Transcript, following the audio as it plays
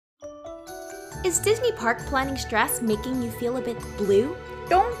Is Disney park planning stress making you feel a bit blue?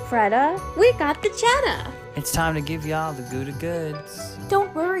 Don't fretta, we got the cheddar. It's time to give y'all the Gouda goods.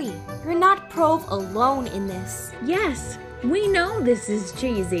 Don't worry, you're not Prove alone in this. Yes, we know this is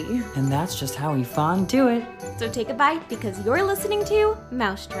cheesy. And that's just how we fond do it. So take a bite because you're listening to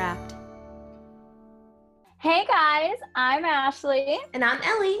Mousetrapped. Hey guys, I'm Ashley. And I'm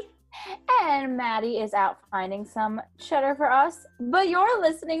Ellie. And Maddie is out finding some cheddar for us, but you're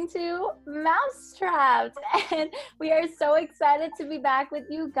listening to Mousetrapped, and we are so excited to be back with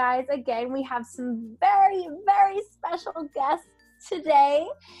you guys again. We have some very, very special guests today.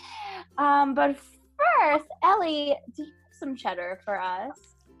 But first, Ellie, do you have some cheddar for us?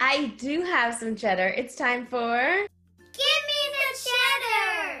 I do have some cheddar. It's time for... Give me the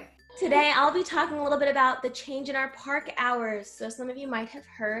cheddar! Today, I'll be talking a little bit about the change in our park hours. So some of you might have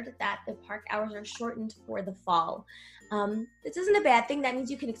heard that the park hours are shortened for the fall. This isn't a bad thing. That means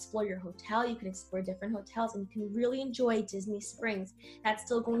you can explore your hotel, you can explore different hotels, and you can really enjoy Disney Springs. That's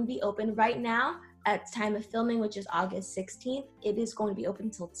still going to be open right now at the time of filming, which is August 16th. It is going to be open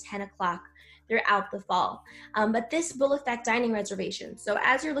until 10 o'clock throughout the fall. But this will affect dining reservations. So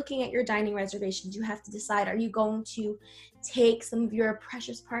as you're looking at your dining reservations, you have to decide, are you going to take some of your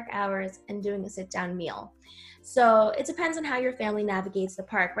precious park hours and doing a sit-down meal? So it depends on how your family navigates the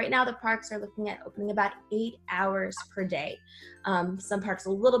park. Right now, the parks are looking at opening about 8 hours per day. Some parks a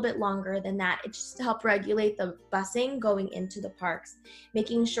little bit longer than that. It's just to help regulate the busing going into the parks,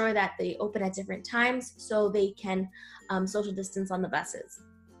 making sure that they open at different times so they can social distance on the buses.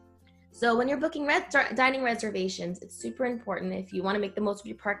 So when you're booking dining reservations, it's super important if you want to make the most of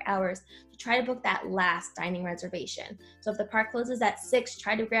your park hours to try to book that last dining reservation. So if the park closes at 6,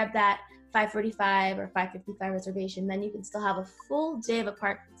 try to grab that 5:45 or 5:55 reservation. Then you can still have a full day of a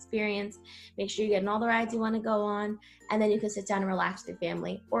park experience. Make sure you're getting all the rides you want to go on, and then you can sit down and relax with your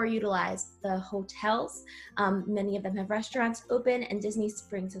family or utilize the hotels. Many of them have restaurants open, and Disney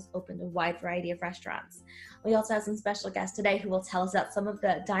Springs has opened a wide variety of restaurants. We also have some special guests today who will tell us about some of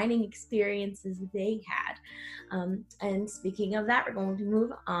the dining experiences they had. And speaking of that, we're going to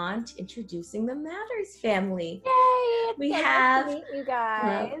move on to introducing the Matters family. Yay! We Nice have to meet you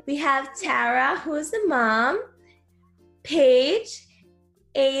guys. we have Tara, who is the mom, Paige,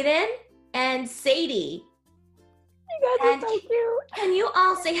 Aiden, and Sadie. You guys And are so cute. Can you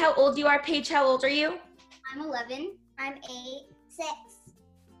all say how old you are? Paige, how old are you? I'm 11. I'm 8. 6.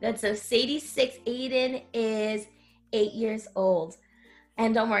 That's so Sadie's 6, Aiden is 8 years old.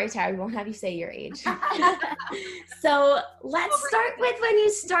 And don't worry, Tara, we won't have you say your age. So let's start with when you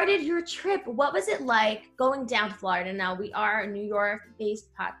started your trip. What was it like going down to Florida? Now, we are a New York-based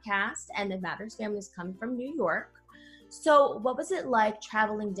podcast, and the Matters family is coming from New York. So what was it like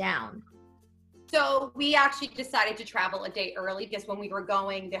traveling down? So we actually decided to travel a day early because when we were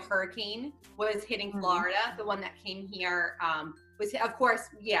going, the hurricane was hitting Florida. The one that came here was, of course,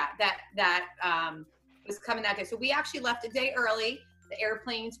 that was coming that day. So we actually left a day early. The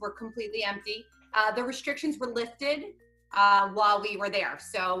airplanes were completely empty. The restrictions were lifted while we were there.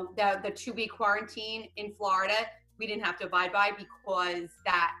 So the 2-week quarantine in Florida, we didn't have to abide by because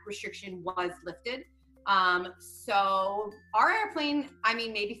that restriction was lifted. So our airplane, I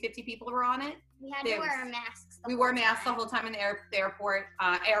mean, maybe 50 people were on it. We had to wear masks. We wore masks the whole time in the airport,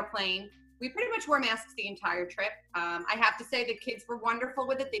 airplane. We pretty much wore masks the entire trip. I have to say the kids were wonderful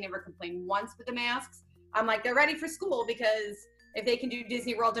with it. They never complained once with the masks. I'm like, they're ready for school because if they can do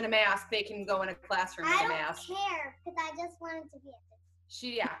Disney World in a mask, they can go in a classroom with a mask. I don't care because I just wanted to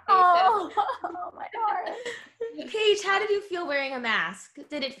be at Oh my God. Paige, how did you feel wearing a mask?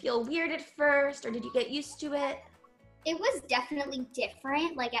 Did it feel weird at first, or did you get used to it? It was definitely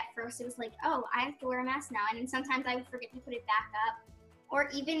different. Like at first it was like, oh, I have to wear a mask now. And then sometimes I would forget to put it back up. Or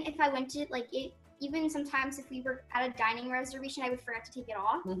even if I went to even sometimes if we were at a dining reservation, I would forget to take it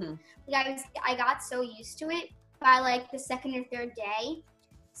off. Mm-hmm. Like I got so used to it by like the second or third day.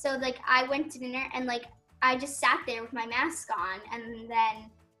 So like I went to dinner and like I just sat there with my mask on, and then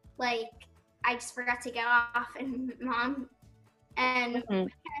like I just forgot to get off, and mom and my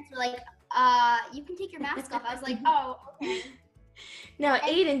parents were like, you can take your mask off. I was like, oh, okay. Now,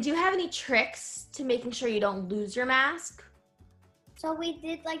 Aiden, do you have any tricks to making sure you don't lose your mask? So we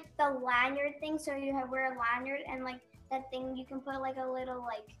did like the lanyard thing. So you wear a lanyard, and like that thing you can put like a little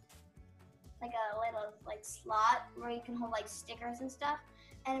slot where you can hold like stickers and stuff.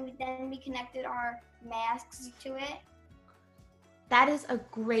 And then we connected our masks to it. That is a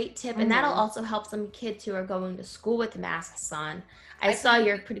great tip, and that'll also help some kids who are going to school with masks on. I saw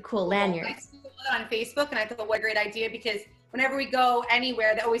your pretty cool lanyards. I saw it on Facebook, and I thought, what a great idea, because whenever we go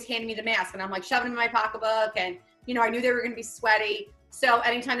anywhere, they always hand me the mask, and I'm like shoving them in my pocketbook, and I knew they were going to be sweaty. So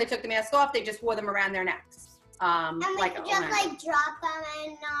anytime they took the mask off, they just wore them around their necks. And like we could just like drop them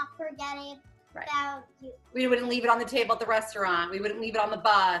and not forget it. Right. About you. We wouldn't leave it on the table at the restaurant. We wouldn't leave it on the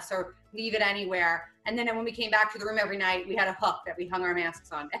bus or leave it anywhere. And then when we came back to the room every night, we had a hook that we hung our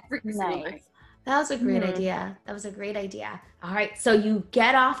masks on every single night. That was a great idea. That was a great idea. All right, so you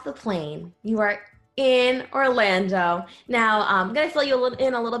get off the plane. You are in Orlando. Now, I'm going to fill you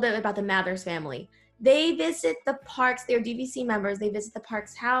in a little bit about the Mathers family. They visit the parks. They're DVC members. They visit the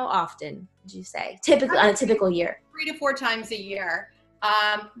parks how often, would you say? Typically, on a typical year? 3 to 4 times a year.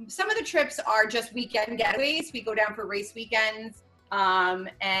 Some of the trips are just weekend getaways. We go down for race weekends.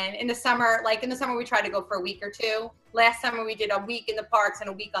 And in the summer, we try to go for a week or 2. Last summer we did a week in the parks and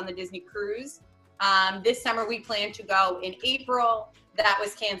a week on the Disney cruise. This summer we plan to go in April. That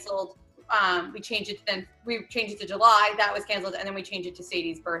was canceled. We changed it to July. That was canceled. And then we changed it to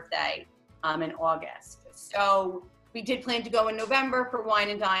Sadie's birthday in August. So we did plan to go in November for Wine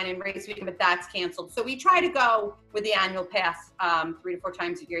and Dine and race weekend, but that's canceled. So we try to go with the annual pass 3 to 4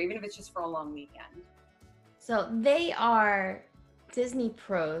 times a year, even if it's just for a long weekend. So they are Disney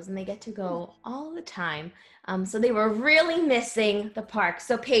pros and they get to go all the time. So they were really missing the park.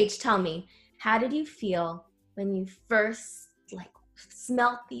 So Paige, tell me, how did you feel when you first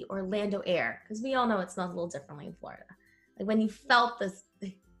smelt the Orlando air? Because we all know it smells a little differently in Florida. Like when you felt the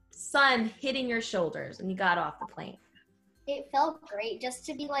sun hitting your shoulders and you got off the plane. It felt great just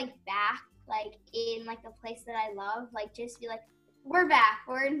to be back in the place that I love. Just be we're back.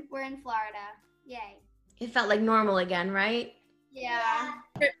 We're in Florida. Yay. It felt like normal again, right? Yeah.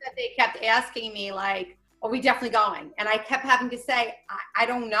 Trip that they kept asking me are we definitely going? And I kept having to say, I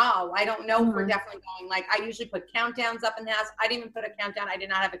don't know. I don't know if we're definitely going. I usually put countdowns up in the house. I didn't even put a countdown. I did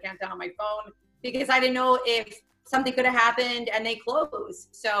not have a countdown on my phone because I didn't know if something could have happened and they closed.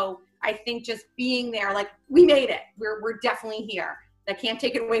 So I think just being there, we made it. We're definitely here. They can't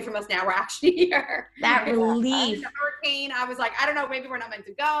take it away from us now. We're actually here. That relief. The hurricane, I was like, I don't know, maybe we're not meant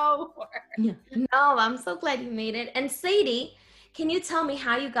to go. No, I'm so glad you made it. And Sadie, can you tell me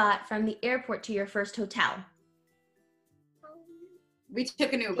how you got from the airport to your first hotel? We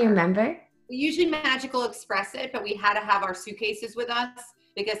took an Uber. Do you remember? We usually Magical Express it, but we had to have our suitcases with us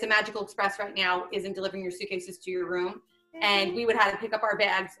because the Magical Express right now isn't delivering your suitcases to your room. And we would have to pick up our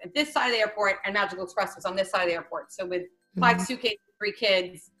bags at this side of the airport, and Magical Express was on this side of the airport. So with 5 suitcases, 3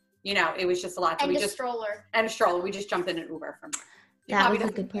 kids, it was just a lot. So And a stroller. And a stroller. We just jumped in an Uber from there. That was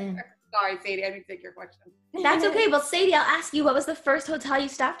a good plan. Sorry, Sadie, I didn't take your question. That's okay. Well, Sadie, I'll ask you, what was the first hotel you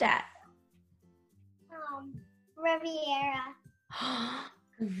stopped at? Riviera.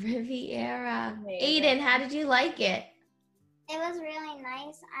 Riviera. Amazing. Aiden, how did you like it? It was really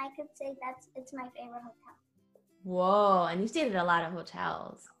nice. I could say it's my favorite hotel. Whoa, and you stayed at a lot of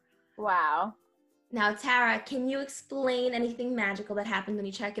hotels. Wow. Now, Tara, can you explain anything magical that happened when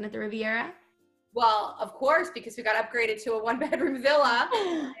you check in at the Riviera? Well, of course, because we got upgraded to a 1-bedroom villa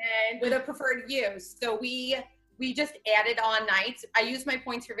and with a preferred use. So we just added on nights. I used my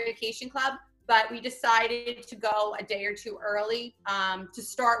points for Vacation Club, but we decided to go a day or 2 early to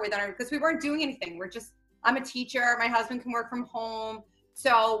start with because we weren't doing anything. I'm a teacher. My husband can work from home.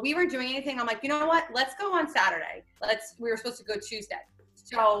 So we weren't doing anything. I'm like, you know what? Let's go on Saturday. We were supposed to go Tuesday.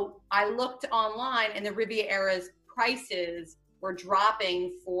 So I looked online and the Riviera's prices were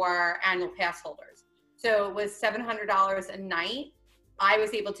dropping for annual pass holders. So it was $700 a night. I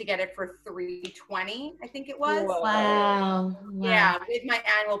was able to get it for $320, I think it was. Wow. Yeah, with my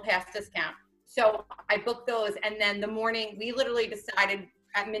annual pass discount. So I booked those, and then the morning, we literally decided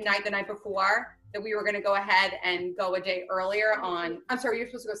at midnight the night before that we were going to go ahead and go a day earlier I'm sorry, you're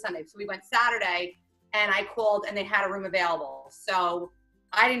supposed to go Sunday. So we went Saturday, and I called, and they had a room available. So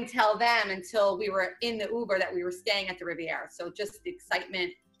I didn't tell them until we were in the Uber that we were staying at the Riviera. So just the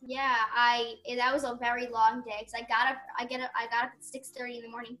excitement. Yeah, that was a very long day because I got up at 6:30 in the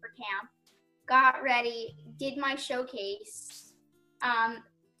morning for camp, got ready, did my showcase,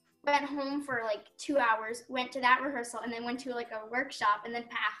 went home for 2 hours, went to that rehearsal, and then went to a workshop and then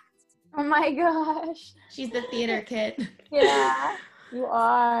packed. Oh my gosh. She's the theater kid. Yeah, you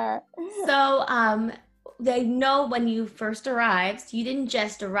are. So, they know when you first arrived, you didn't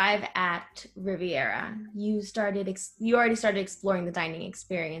just arrive at Riviera. You already started exploring the dining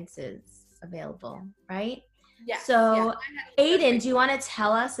experiences available, right? Yes. So, Aiden, do you want to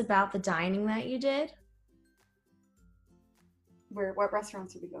tell us about the dining that you did? What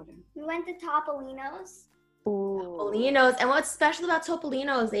restaurants did we go to? We went to Topolino's. Topolino's. And what's special about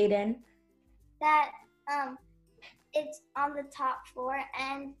Topolino's, Aiden? That it's on the top floor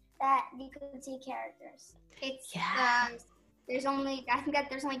and that you could see characters. It's Yeah. there's only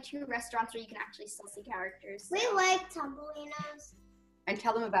 2 restaurants where you can actually still see characters. We like Topolino's. And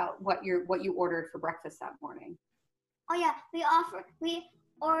tell them about what you ordered for breakfast that morning. Oh yeah, we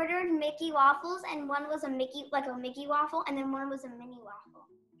ordered Mickey waffles, and one was a Mickey waffle, and then one was a mini waffle.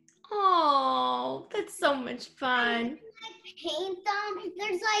 Oh, that's so much fun. Paint them.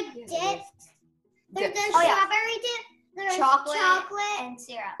 There's like dips. There's Dips. strawberry dip. There's chocolate and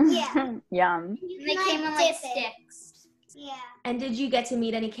syrup. Yeah. Yum. You And they can, came in like dip it. sticks. Yeah. And did you get to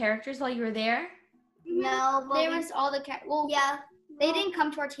meet any characters while you were there? No, but There was all the yeah. they didn't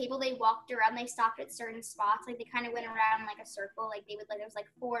come to our table. They walked around. They stopped at certain spots. Like they kind of went around like a circle. Like they would like there was like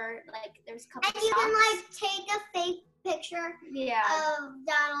four like there was a couple. And you can stops. like take a fake picture Yeah. of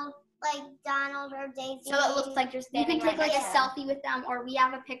Donald or Daisy. So it looks like you're standing. You can take right like next a to selfie with them, or we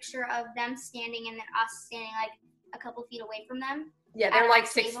have a picture of them standing and then us standing like a couple feet away from them. Yeah, At they're our like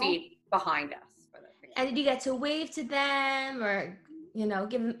 6 table. feet behind us. And did you get to wave to them or, you know,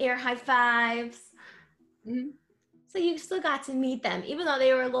 give them air high fives? Mhm. So you still got to meet them, even though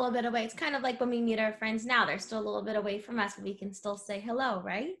they were a little bit away. It's kind of like when we meet our friends now. They're still a little bit away from us, but we can still say hello,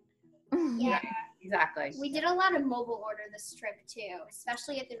 right? Yeah. Exactly. We did a lot of mobile order this trip too,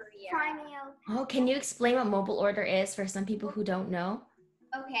 especially at the Riviera. Primeo. Oh, can you explain what mobile order is for some people who don't know?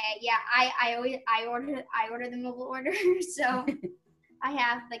 Okay, yeah, I order the mobile order, so I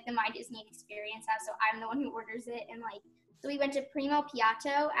have like the My Disney Experience app, so I'm the one who orders it, and like so we went to Primo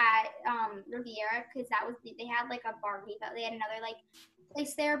Piatto at Riviera because that was they had like a bar but they had another like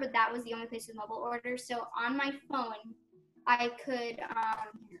place there, but that was the only place with mobile order. So on my phone, I could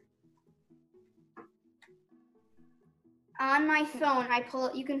on my phone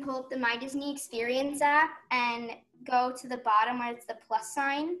you can pull up the My Disney Experience app and go to the bottom where it's the plus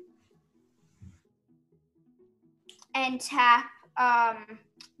sign and tap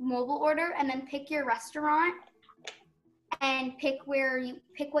mobile order and then pick your restaurant and pick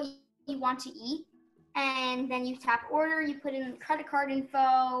what you want to eat, and then you tap order, you put in credit card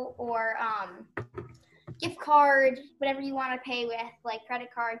info or gift card, whatever you want to pay with, like credit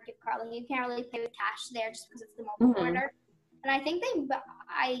card, gift card. Like you can't really pay with cash there just because it's the mobile order. And I think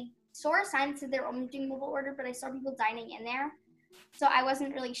I saw a sign that said they're only doing mobile order, but I saw people dining in there. So I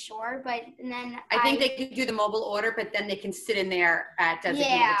wasn't really sure, and then I think they could do the mobile order, but then they can sit in there at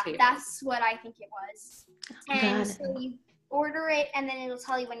designated tables. Yeah, that's what I think it was. And Got it. so you order it, and then it'll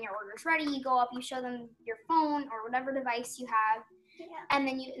tell you when your order's ready. You go up, you show them your phone or whatever device you have, and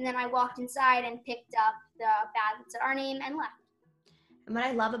then I walked inside and picked up the bag that said our name and left. And what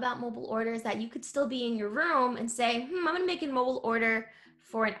I love about mobile order is that you could still be in your room and say, I'm going to make a mobile order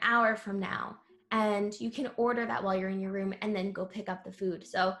for an hour from now. And you can order that while you're in your room and then go pick up the food.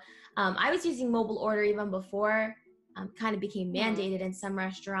 So I was using mobile order even before, kind of became mandated in some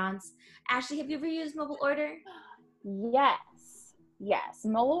restaurants. Ashley, have you ever used mobile order? Yes.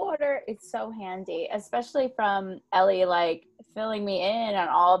 Mobile order is so handy, especially from Ellie, like filling me in on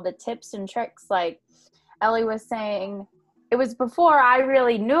all the tips and tricks. Like Ellie was saying, it was before I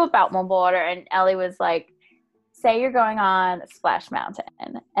really knew about mobile order, and Ellie was like, say you're going on Splash Mountain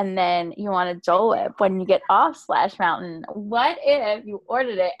and then you want a Dole Whip when you get off Splash Mountain. What if you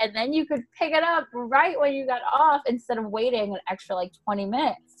ordered it and then you could pick it up right when you got off instead of waiting an extra like 20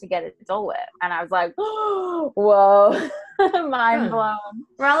 minutes to get a Dole Whip? And I was like, oh, whoa, mind blown.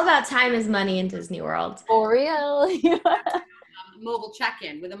 We're all about time is money in Disney World. For real. Mobile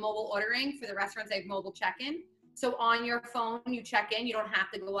check-in. With a mobile ordering for the restaurants, they have mobile check-in. So on your phone, you check in. You don't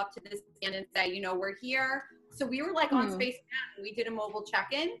have to go up to the stand and say, we're here. So we were like on Space Mountain. We did a mobile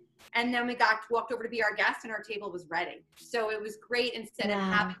check-in, and then we walked over to be our guest, and our table was ready. So it was great instead of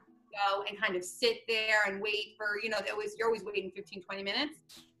having to go and kind of sit there and wait for, you're always waiting 15, 20 minutes.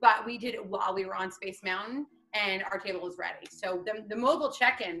 But we did it while we were on Space Mountain, and our table was ready. So the mobile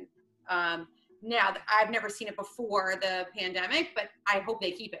check-in, now I've never seen it before the pandemic, but I hope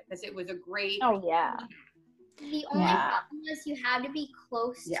they keep it because it was a great. Oh yeah. The only problem is you had to be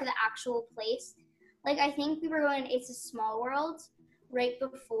close to the actual place. Like I think we were going to It's a Small World right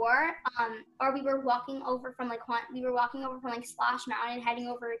before, or we were walking over from Splash Mountain and heading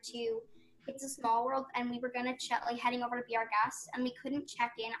over to It's a Small World, and we were gonna heading over to be our guests, and we couldn't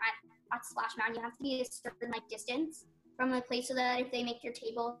check in at Splash Mountain. You have to be a certain distance from the place so that if they make your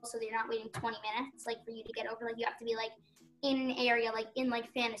table, so they're not waiting 20 minutes for you to get over. You have to be in an area in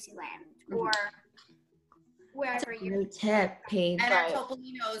Fantasyland or wherever you're. Great tip, Paige. And at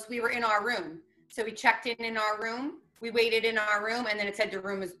Topolino's, we were in our room. So we checked in our room, we waited in our room, and then it said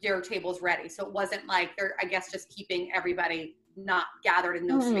your table's ready. So it wasn't they're, I guess, just keeping everybody not gathered in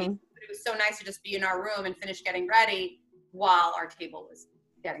those spaces. But it was so nice to just be in our room and finish getting ready while our table was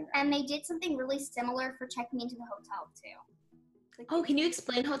getting ready. And they did something really similar for checking into the hotel too. Like, Oh, can you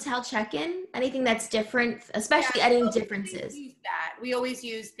explain hotel check-in? Anything that's different, especially Yeah, any so differences? We use that. We always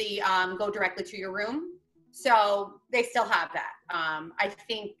use the go directly to your room. So they still have that. I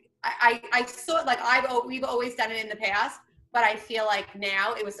think I saw it, like we've always done it in the past, but I feel like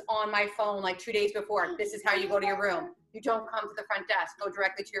now it was on my phone like 2 days before. This is how you go to your room. You don't come to the front desk. Go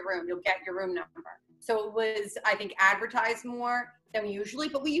directly to your room. You'll get your room number. So it was, I think, advertised more than we usually,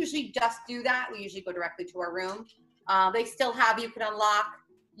 but we usually just do that. We usually go directly to our room. They still have, you can unlock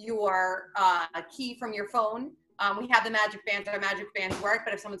your key from your phone. We have the Magic Bands. Our Magic Bands work,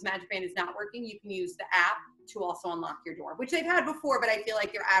 but if someone's Magic Band is not working, you can use the app to also unlock your door, which they've had before, but I feel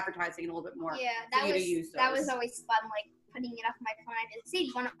like they're advertising a little bit more. yeah, for you to use that those. was always fun. Like putting it up on my phone. I did say, "Do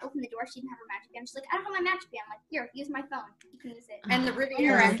you want to open the door?" She didn't have her Magic Band. She's like, "I don't have my Magic Band." I'm like, "Here, use my phone. You can use it." And the Oh,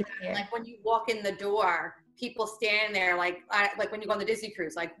 Riviera, look at there. like when you walk in the door, people stand there like when you go on the Disney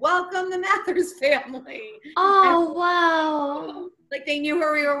cruise, like, "Welcome the Mathers family." Oh, wow. Like they knew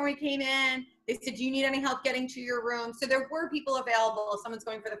who we were when we came in. They said, "Do you need any help getting to your room?" So there were people available. If someone's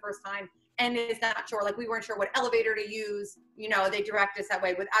going for the first time and is not sure, like we weren't sure what elevator to use, they direct us that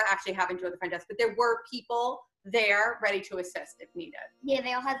way without actually having to go to the front desk. But there were people there ready to assist if needed. Yeah,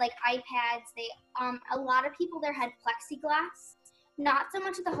 they all had like iPads. They a lot of people there had plexiglass. Not so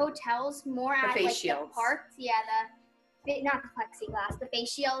much at the hotels, more The at face like shields. the parks. Yeah, not the plexiglass, the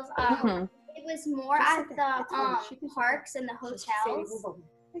face shields. Mhm. It was more at the parks and the hotels.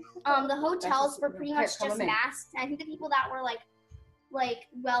 The hotels were pretty much just masked. And I think the people that were like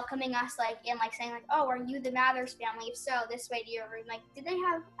welcoming us, and saying like, "Oh, are you the Mathers family? If so, this way to your room." Like, did they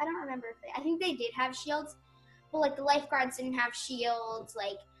have? I don't remember if I think they did have shields, but like the lifeguards didn't have shields.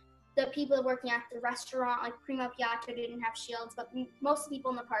 Like the people working at the restaurant, like Primo Piatto, didn't have shields, but most of the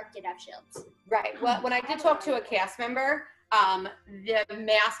people in the park did have shields. Right. Well, when I did talk to a cast member, the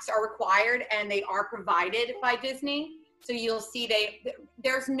masks are required and they are provided by Disney. So you'll see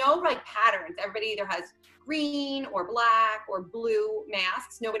there's no like patterns. Everybody either has green or black or blue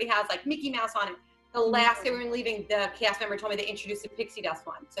masks. Nobody has like Mickey Mouse on it. The last day we were leaving, the cast member told me they introduced a pixie dust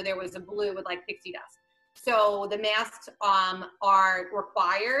one. So there was a blue with like pixie dust. So the masks are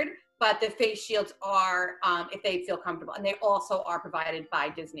required, but the face shields are if they feel comfortable. And they also are provided by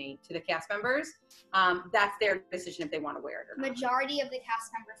Disney to the cast members. That's their decision if they want to wear it or not. Majority of the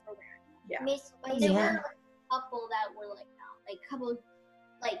cast members were wearing them. Yeah. There were a couple that were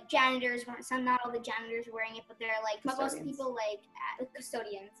janitors weren't. Some, not all the janitors were wearing it, but they're like most people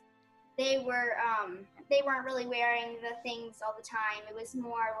custodians. They weren't really wearing the things all the time. It was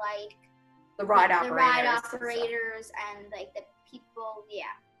more like the ride operators and like the people,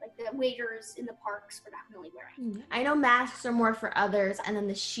 like the waiters in the parks were definitely wearing. I know masks are more for others, and then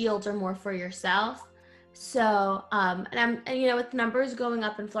the shields are more for yourself. So, and with numbers going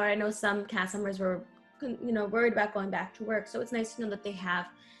up in Florida, I know some cast members were, worried about going back to work. So it's nice to know that they have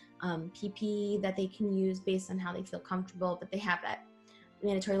PPE that they can use based on how they feel comfortable, but they have that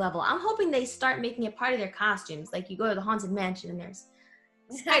mandatory level. I'm hoping they start making it part of their costumes. Like you go to the Haunted Mansion and there's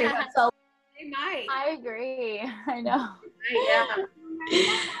spiders. So they might. I agree. I know. Yeah.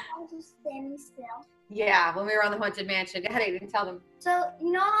 I was just standing still. Yeah, when we were on the Haunted Mansion. Go ahead, I didn't tell them. So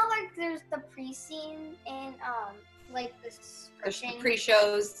you know how there's the pre-scene in this There's the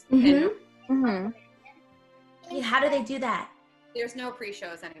pre-shows. Mhm. And yeah, how do they do that? there's no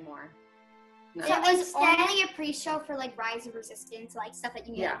pre-shows anymore. No. It was only a pre-show for like Rise of Resistance, like stuff that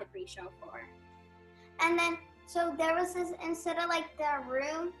you needed Yeah. the pre-show for. And then, so there was this, instead of like the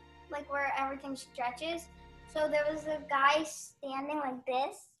room, like where everything stretches, so there was a guy standing like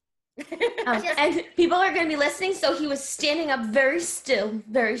this. And people are going to be listening, so he was standing up very still,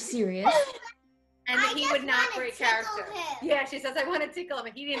 very serious. And I he just would not wanna break tickle character. him. Yeah, she says, I want to tickle him.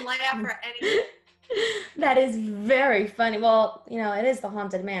 And he didn't laugh for anything. That is very funny. Well, it is the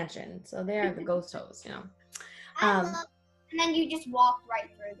Haunted Mansion, so they are the ghost hosts, I love And then you just walked right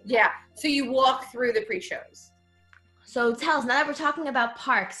through. Yeah, so you walk through the pre-shows. So tell us, now that we're talking about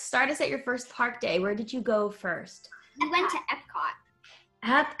parks, start us at your first park day. Where did you go first? We went to Epcot.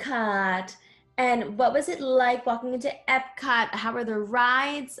 Epcot. And what was it like walking into Epcot? How were the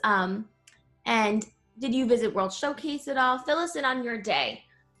rides? And did you visit World Showcase at all? Fill us in on your day.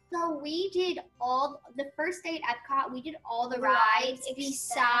 So we did the first day at Epcot, we did all the rides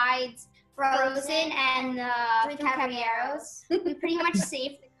besides Frozen and the Caballeros. We pretty much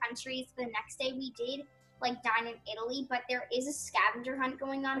saved the countries for the next day. We did dine in Italy, but there is a scavenger hunt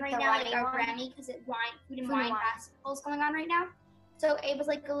going on right now, like a Remy, because Food and Wine Festival is going on right now. So it was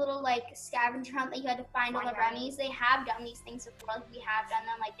like a little scavenger hunt that you had to find all the Remy's. They have done these things before. We have done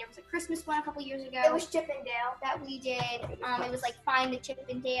them. There was a Christmas one a couple years ago. It was Chip and Dale that we did. It was find the Chip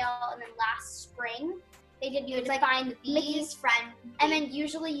and Dale, and then last spring They did you It's to like find the Mickey's bees, friend. and then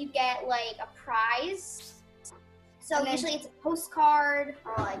usually you get like a prize. So And then- usually it's a postcard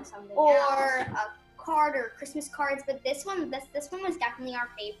or like something or else. a card or Christmas cards. But this one was definitely our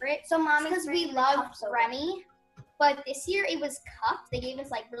favorite. So Mommy's Because we bringing the love cups over. Remy. But this year it was cups. They gave us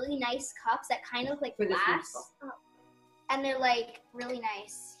like really nice cups that kind of look like For this glass. musical. And they're like really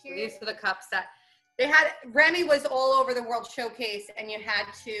nice. Here, These are the cups that they had. Remy was all over the World Showcase, and you had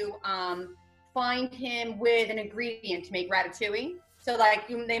to find him with an ingredient to make ratatouille. So like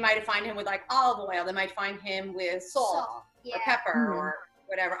they might find him with like olive oil. They might find him with salt yeah. or pepper or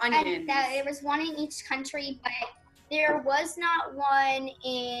whatever, onions. And there was one in each country, but there was not one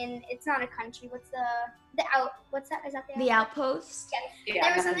in. It's not a country. What's that? Is that The Outpost. Yeah,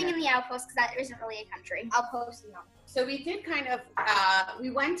 There was nothing something there. in the Outpost because that isn't really a country. I'll post them. So we did kind of, we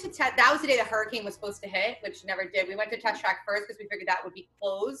went to, that was the day the hurricane was supposed to hit, which never did. We went to Test Track first because we figured that would be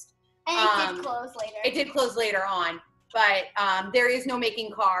closed. And it did close later. It did close later on, but there is no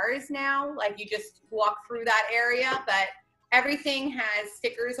making cars now. Like you just walk through that area, but everything has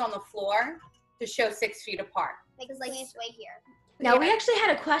stickers on the floor to show 6 feet apart. Because like it's way here. Now, we Yeah. actually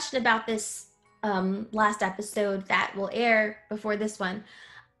had a question about this last episode that will air before this one.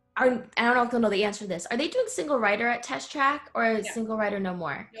 I don't know if you'll know the answer to this. Are they doing single rider at Test Track, or is Yeah. single rider no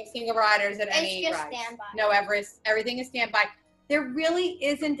more? No single riders at It's any just rides. standby. No Everest. Everything is standby. There really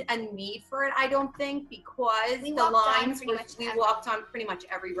isn't a need for it, I don't think, because We the walked on lines pretty were, much we every- walked on pretty much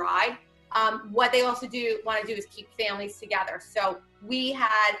every ride. What they also want to do is keep families together. So we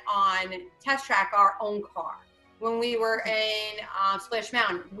had on Test Track our own car. When we were in Splash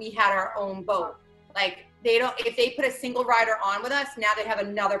Mountain, we had our own boat. Like if they put a single rider on with us, now they have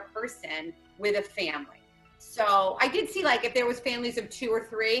another person with a family. So I did see like if there was families of 2 or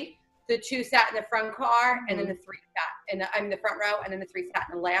 3, the 2 sat in the front car and then the 3 sat in the front row and then the 3 sat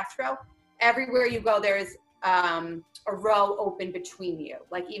in the last row. Everywhere you go, there's a row open between you.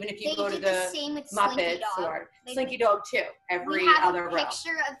 Like even if you They go to did the the same with Slinky Muppets Dog. or They Slinky Dog too, every we have other a row.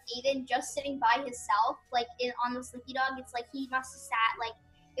 picture of Aiden just sitting by himself, like on the Slinky Dog. It's like he must have sat like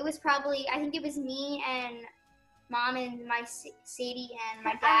it was probably I think it was me and Mom and my Sadie and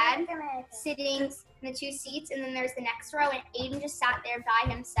my dad sitting in the 2 seats, and then there's the next row, and Aiden just sat there by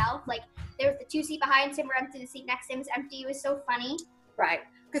himself. Like there was the 2 seat behind him were empty, the seat next to him was empty. It was so funny. Right.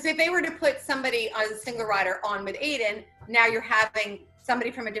 Because if they were to put somebody on a single rider on with Aiden, now you're having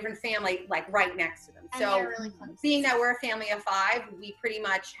somebody from a different family like right next to them. And So they're really close. being that we're a family of 5, we pretty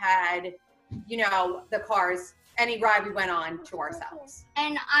much had, the cars, any ride we went on to ourselves.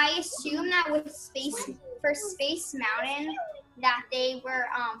 And I assume that with Space Mountain, that they were,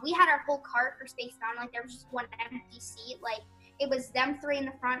 we had our whole cart for Space Mountain. Like there was just one empty seat. Like it was them 3 in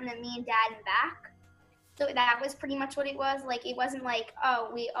the front and then me and Dad in the back. So that was pretty much what it was. Like it wasn't like,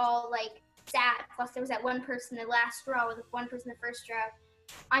 oh, we all like sat. Plus there was that one person in the last row, and one person in the first row.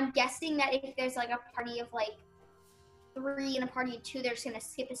 I'm guessing that if there's like a party of like 3 and a party of 2, they're just gonna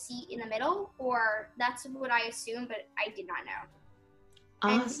skip a seat in the middle, or that's what I assumed, but I did not know.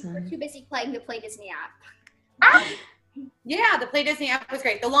 And Awesome. we're too busy playing the Play Disney app. Yeah, the Play Disney app was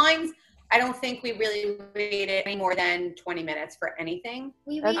great. The lines, I don't think we really waited any more than 20 minutes for anything.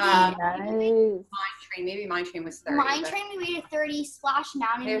 We That's waited. Maybe Mine Train was 30. Mine but Train, we waited 30. Splash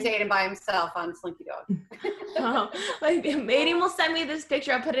Mountain. There's Aiden by himself on Slinky Dog. Oh, like Aiden will send me this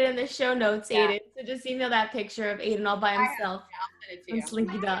picture. I'll put it in the show notes, Yeah. Aiden. So just email that picture of Aiden all by himself I'll send it to on you.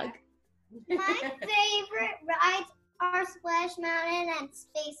 Slinky Dog. My favorite rides are Splash Mountain and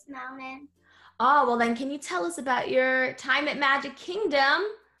Space Mountain. Oh, well then, can you tell us about your time at Magic Kingdom?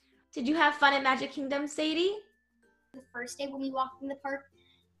 Did you have fun at Magic Kingdom, Sadie? The first day when we walked in the park,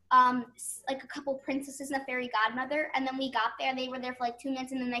 like a couple princesses and a fairy godmother, and then we got there, they were there for like 2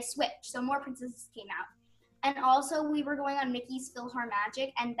 minutes, and then they switched, so more princesses came out. And also we were going on Mickey's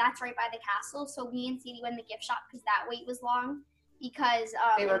PhilharMagic, and that's right by the castle, so me and Sadie went in the gift shop because that wait was long, because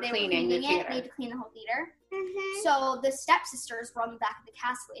They were cleaning the it. theater. They had to clean the whole theater. Mm-hmm. So the stepsisters were on the back of the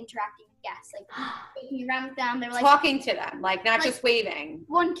castle interacting with guests, like walking around with them. They were like, Talking to them, not Like- just waving.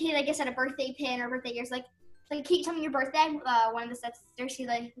 one kid, I guess, had a birthday pin or birthday gear. It's like, can you tell me your birthday? One of the stepsisters,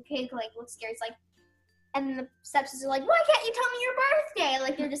 the kid looks scared. It's like, and then the stepsisters are like, why can't you tell me your birthday?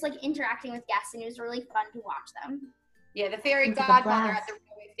 Like they're just interacting with guests, and it was really fun to watch them. Yeah, the fairy Sounds like a godmother blast. at the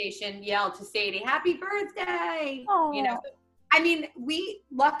railway station yelled to Sadie, "Happy birthday!" Aw. I mean,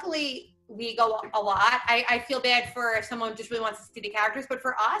 luckily we go a lot. I feel bad for if someone just really wants to see the characters, but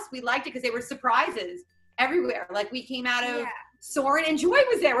for us, we liked it because they were surprises everywhere. Like we came out of Soarin' and Joy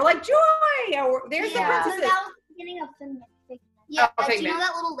was there. We're like, Joy! Or, there's Yeah. the So princesses. that was the beginning of Figment. Yeah, Oh, do you Figment. know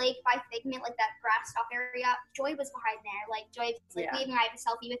that little lake by Figment, like that grass top area? Joy was behind there. Like Joy was Yeah. waving. I have a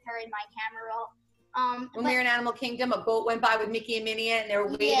selfie with her in my camera roll. When we were in Animal Kingdom, a boat went by with Mickey and Minnie and they were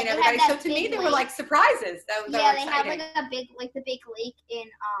waving they had everybody. that So to me, big they were lake. like surprises. That Yeah, were they have exciting. like a big, like the big lake in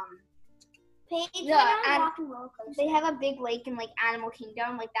Paige, Yeah, went on a and walking roller coaster. they have a big lake in like Animal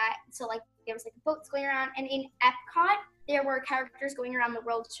Kingdom like that. So like there was like boats going around, and in Epcot there were characters going around the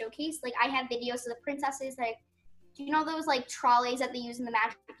World Showcase. Like I have videos of the princesses. Like, do you know those like trolleys that they use in the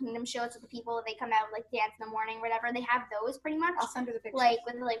Magic Kingdom shows with the people they come out like dance in the morning, or whatever? They have those pretty much. I'll send her the picture. Like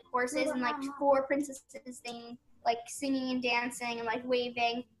with like horses and like 4 princesses thing, like singing and dancing and like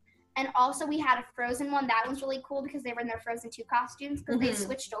waving. And also we had a Frozen one. That one's really cool because they were in their Frozen 2 costumes, because they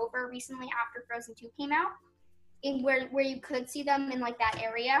switched over recently after Frozen 2 came out, in where you could see them in like that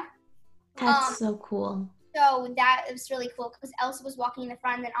area. That's so cool. So that was really cool because Elsa was walking in the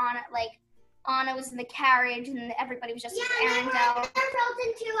front, and Anna was in the carriage, and everybody was just Yeah, and like they Arendelle. were in their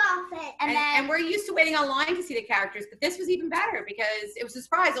Frozen 2 outfit. And we're used to waiting online to see the characters, but this was even better because it was a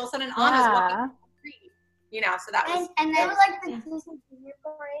surprise. All of a sudden, Anna's walking down the street, so that was. And It then was like the Disney Junior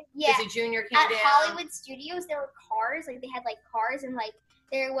parade. yeah, Disney Junior came at down. Hollywood Studios there were cars, like they had like cars, and like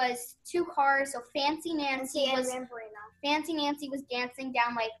there was 2 cars. So Fancy Nancy And was dancing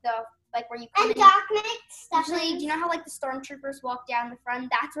down like where you come And in. Doc Nick, Usually, Stephanie, do you know how like the stormtroopers walk down the front?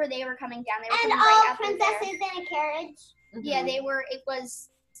 That's where they were coming down. They were and coming all right out through there. princesses in a carriage. Yeah, they were. It was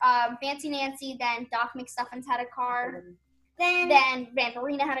Fancy Nancy. Then Doc McStuffins had a car. Then Then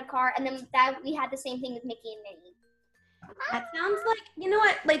Vampirina had a car, and then we had the same thing with Mickey and Minnie. That sounds like, you know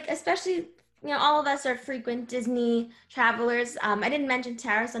what, like, especially, all of us are frequent Disney travelers. I didn't mention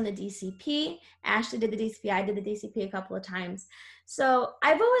Tara's on the DCP. Ashley did the DCP. I did the DCP a couple of times. So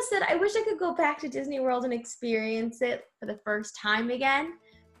I've always said I wish I could go back to Disney World and experience it for the first time again,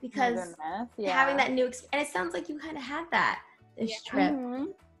 because having that new and it sounds like you kind of had that this trip,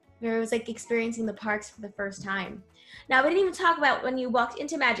 where it was like experiencing the parks for the first time. Now, we didn't even talk about when you walked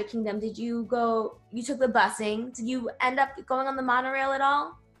into Magic Kingdom. Did you took the busing? Did you end up going on the monorail at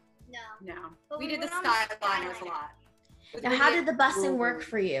all? No. No, But we we did the went on the Skyliners a lot. Now, how did the busing work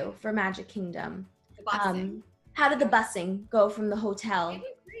for you for Magic Kingdom? The busing. How did the busing go from the hotel? It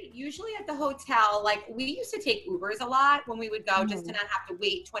was great. Usually at the hotel, like we used to take Ubers a lot when we would go, just to not have to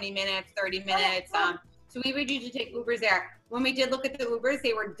wait 20 minutes, 30 minutes. So we would usually take Ubers there. When we did look at the Ubers,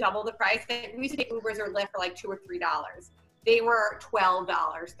 they were double the price. We used to take Ubers or Lyft for like $2 or $3. They were $12,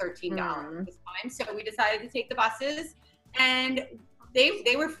 $13 this time. So we decided to take the buses, and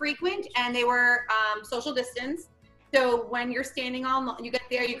they were frequent and they were social distance. So when you're standing on, you get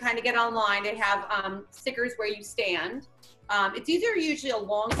there, you kind of get online. They have stickers where you stand. It's either usually a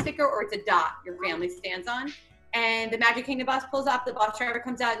long sticker or it's a dot your family stands on. And the Magic Kingdom bus pulls up, the bus driver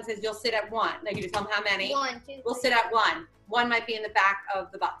comes out and says, you'll sit at 1. Like you just tell them how many. 1, 2, We'll sit at 1. 1 might be in the back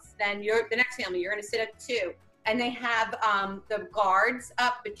of the bus. Then the next family, you're going to sit at 2. And they have the guards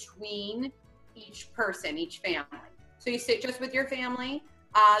up between each person, each family. So you sit just with your family.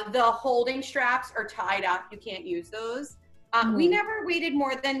 The holding straps are tied up. You can't use those. We never waited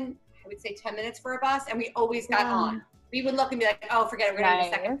more than, I would say, 10 minutes for a bus, and we always got on. We would look and be like, oh, forget it, we're going to need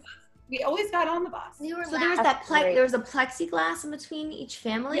a second bus. We always got on the bus. We were So there was there was a plexiglass in between each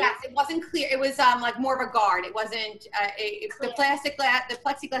family? Yes, it wasn't clear. It was like more of a guard. It wasn't, the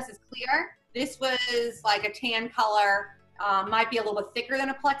plexiglass is clear. This was like a tan color, might be a little bit thicker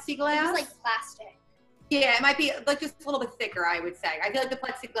than a plexiglass. It was like plastic. Yeah, it might be like just a little bit thicker, I would say. I feel like the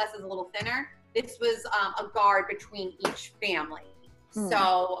plexiglass is a little thinner. This was a guard between each family.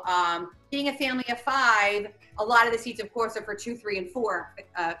 So being a family of 5, a lot of the seats, of course, are for 2, 3, and 4 in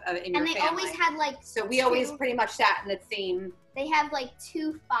your family. And they always had like So we always pretty much sat in the same. They have like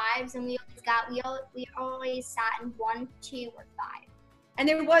 2 5s, and we always sat in 1, 2, or 5. And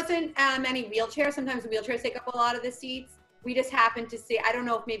there wasn't many wheelchairs. Sometimes the wheelchairs take up a lot of the seats. We just happened to see, I don't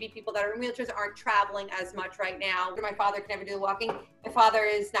know if maybe people that are in wheelchairs aren't traveling as much right now. My father can never do the walking. My father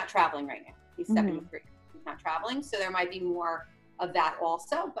is not traveling right now. He's 73. He's not traveling. So there might be more of that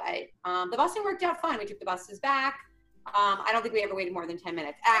also. But the busing worked out fine. We took the buses back. I don't think we ever waited more than 10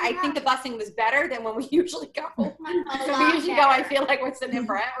 minutes. I think the busing was better than when we usually go. So we usually go, I feel like we're sitting there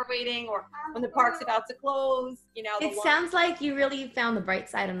forever waiting, or when the park's about to close, It sounds like you really found the bright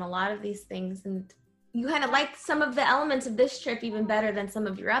side on a lot of these things, and you kind of like some of the elements of this trip even better than some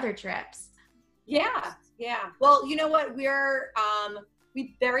of your other trips. Yeah. Well, you know what?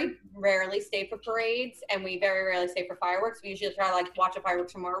 We very rarely stay for parades, and we very rarely stay for fireworks. We usually try to like watch a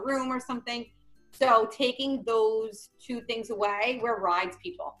fireworks from our room or something. So taking those 2 things away, we're rides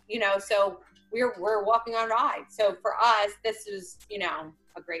people, so we're walking on rides. So for us, this is,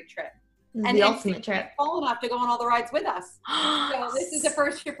 a great trip. And the ultimate trip. She's tall enough to go on all the rides with us. So this is the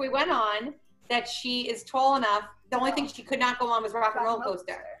first trip we went on that she is tall enough. The only thing she could not go on was Rock and Roller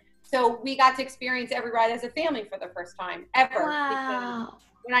Coaster. So we got to experience every ride as a family for the first time ever. Wow.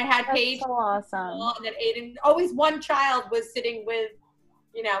 When I had That's Paige, so awesome. and then Aiden, always one child was sitting with,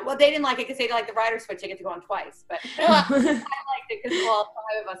 well, they didn't like it because they like the rider switch. They get to go on twice, but I liked it because all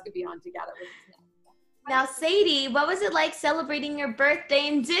 5 of us could be on together. Now, Sadie, what was it like celebrating your birthday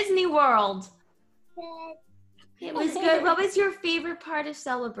in Disney World? Good. It was good. What was your favorite part of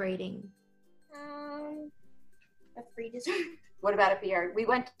celebrating? A free dessert. What about a BR? We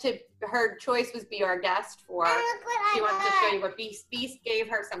went to, her choice was Be Our Guest for, And look what she I wanted to show got. you what Beast gave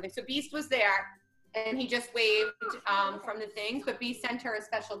her something. So Beast was there, and he just waved from the things, but Beast sent her a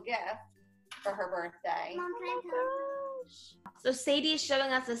special gift for her birthday. Mom, can I tell? So Sadie is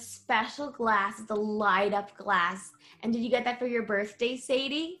showing us a special glass. It's a light up glass. And did you get that for your birthday,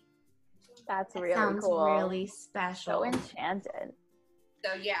 Sadie? That's That really sounds cool. really So special. enchanted.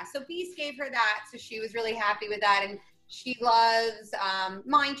 So yeah, so Beast gave her that, so she was really happy with that, and she loves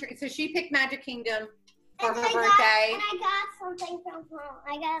Mine Train. So she picked Magic Kingdom for And her I birthday. got something from home.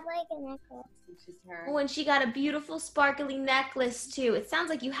 I got like a necklace. Which is her. Oh, and she got a beautiful sparkly necklace too. It sounds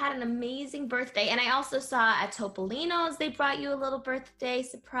like you had an amazing birthday. And I also saw at Topolino's they brought you a little birthday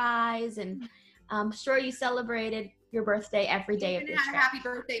surprise, and I'm sure you celebrated your birthday every day of Even your had a trip. happy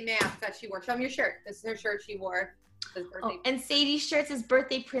birthday mask that she wore. Show me your shirt. This is her shirt she wore. This birthday. Oh, and Sadie's shirt says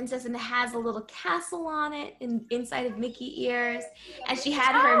birthday princess, and it has a little castle on it and inside of Mickey ears. And she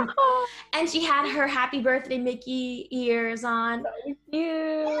had her happy birthday Mickey ears on.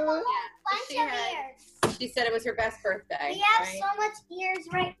 Cute. Bunch she of had- ears. She said it was her best birthday. We have right? so much ears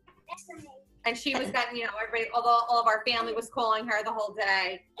right next to me. And she was getting, everybody, all of our family was calling her the whole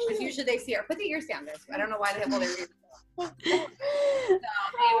day. Because usually they see her. Put the ears down there. I don't know why they have all their ears. So they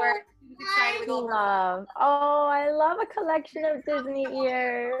were she was excited with all her. Love. Oh, I love a collection of Disney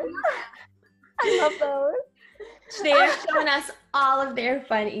ears. I love those. They're showing us all of their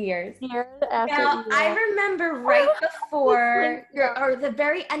fun ears. Ears after Now, ears. I remember right before or the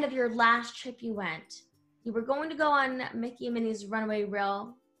very end of your last trip you went, you were going to go on Mickey and Minnie's Runaway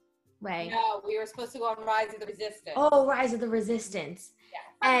Railway. No, we were supposed to go on Rise of the Resistance. Oh, Rise of the Resistance.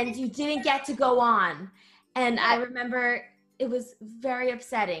 And you didn't get to go on. And I remember it was very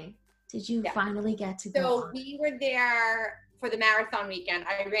upsetting. Did you Yeah. finally get to go So on? we were there for the marathon weekend.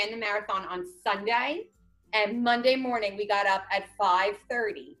 I ran the marathon on Sunday, and Monday morning we got up at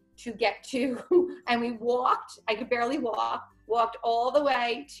 5:30 to get to, and we walked. I could barely walked all the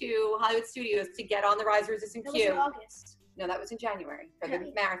way to Hollywood Studios to get on the Rise of the Resistance That was in queue. August. No, that was in January for the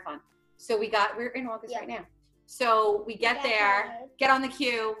Okay. marathon. So we're in August Yeah. right now. So we get got there, tired. get on the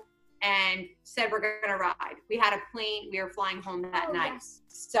queue, and said we're gonna ride. We had a plane, we were flying home that Oh, night. yes.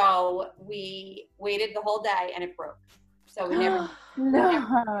 So we waited the whole day and it broke. So we never,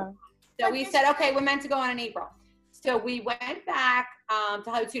 No. so we said, okay, we're meant to go on in April. So we went back to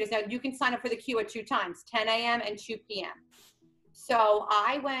Hollywood Studios. Now you can sign up for the queue at 2 times, 10 a.m. and 2 p.m. So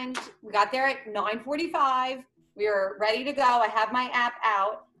we got there at 9:45. We were ready to go. I have my app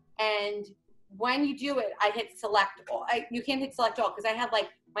out. And when you do it, I hit select all. You can't hit select all because I had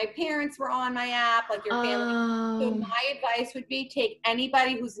my parents were on my app, like your family. So my advice would be take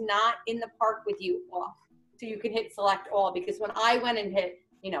anybody who's not in the park with you off. So you can hit select all, because when I went and hit,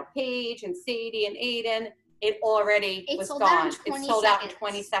 Paige and Sadie and Aiden, it already It was sold out gone. in 20 It sold out in seconds.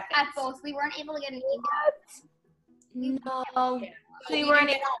 20 seconds. At both, we weren't able to get an No. So you we weren't didn't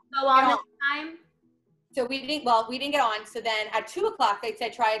able get to go on this time? So we didn't get on. So then at 2 o'clock, they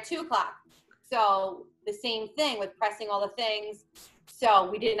said, try at 2 o'clock. So the same thing with pressing all the things. So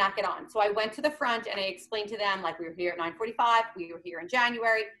we did not get on. So I went to the front and I explained to them, we were here at 9:45. We were here in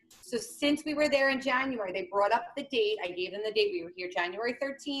January. So since we were there in January, they brought up the date. I gave them the date. We were here January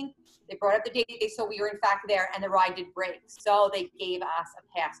 13th. They brought up the date. They saw we were in fact there, and the ride did break. So they gave us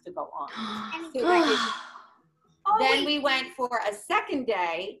a pass to go on. So I did. Then we went for a second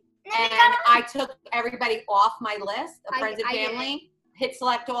day, and I took everybody off my list of friends and I did family, hit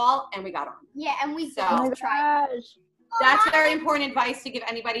select all, and we got on. Yeah, and we So- Oh my both tried. gosh. That's very important advice to give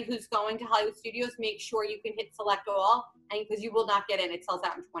anybody who's going to Hollywood Studios. Make sure you can hit select all, and because you will not get in. It sells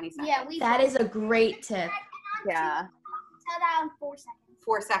out in 20 seconds. Yeah, we That both- is a great tip. Yeah. Sold out in 4 seconds.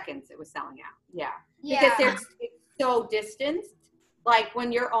 4 seconds it was selling out. Yeah. Yeah. Because it's so distanced. Like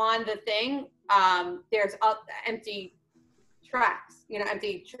when you're on the thing, there's empty tracks,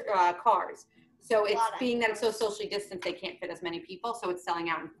 empty cars. So it's Lot of being that it's so socially distanced, they can't fit as many people. So it's selling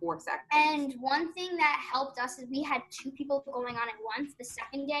out in 4 seconds. And one thing that helped us is we had 2 people going on at once. The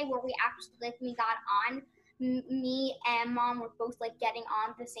second day where we actually got on, me and Mom were both getting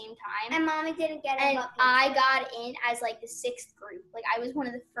on at the same time. And mommy didn't get it. And but I got in as the 6th group. I was one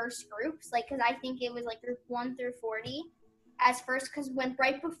of the first groups, because I think it was group 1 through 40. as first because when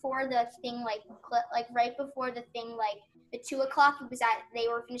right before the thing right before the thing the 2 o'clock they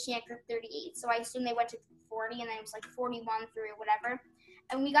were finishing at group 38, so I assumed they went to 40 and then it was 41 through whatever,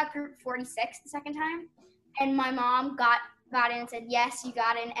 and we got group 46 the second time, and my mom got in and said yes you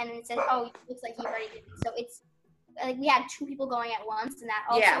got in, and then it said oh it looks like you already did it. So it's we had 2 people going at once, and that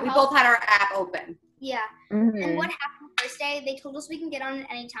also Yeah, we helped. both had our app open. Yeah. Mhm. And what happened the first day, they told us we can get on at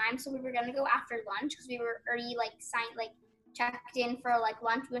any time, so we were gonna go after lunch because we were already checked in for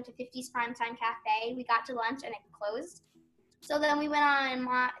lunch. We went to 50's Primetime Cafe. We got to lunch and it closed. So then we went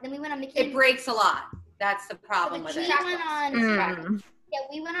on Mickey. It breaks a lot. That's the problem with it.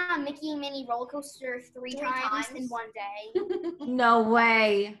 We went on Mickey and Minnie roller coaster 3 times in one day. No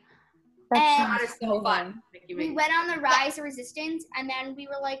way. And That is so fun. we went on the Rise of Resistance, and then we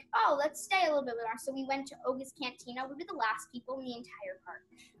were like, oh, let's stay a little bit more. So we went to Oga's Cantina. We were the last people in the entire park.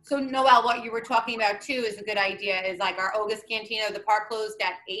 So Noelle, what you were talking about too is a good idea. Is our Oga's Cantina. The park closed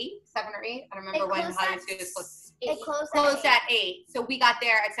at 7 or 8. I don't remember when Hollywood was closed. It Closed at 8. So we got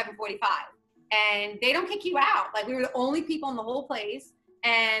there at 7:45, and they don't kick you out. We were the only people in the whole place,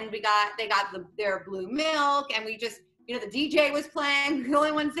 and they got their blue milk, and we just the DJ was playing. We were the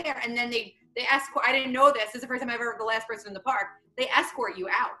only ones there, and then they escort. I didn't know this. This is the first time I've ever been the last person in the park. They escort you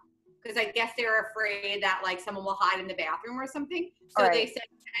out because I guess they're afraid that someone will hide in the bathroom or something. So Right. they said,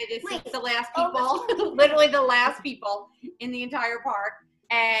 hey, this is the last people, literally the last people in the entire park.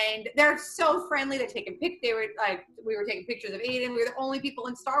 And they're so friendly. They're taking we were taking pictures of Aiden. We were the only people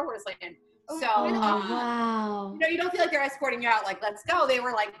in Star Wars Land. So Wow. you don't feel like they're escorting you out. Let's go. They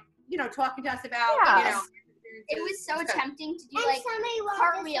were talking to us about Yeah. It was so It's good. tempting to do And somebody loved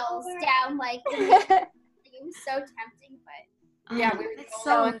cartwheels us over. down it was so tempting, but Yeah, we were That's the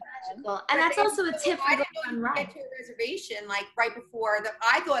so only- magical. And that's also a tip I for didn't going know on you rides. get to a reservation right before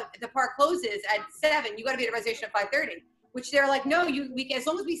I thought the park closes at 7. You got to be at a reservation at 5:30, which they're like, no, as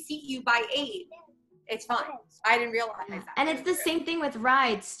long as we seat you by 8, it's fine. I didn't realize that. And it's the same thing with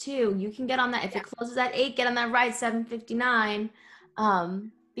rides too. You can get on that if it closes at 8, get on that ride 7:59,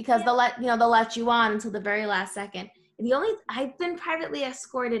 because they'll let you on until the very last second. I've been privately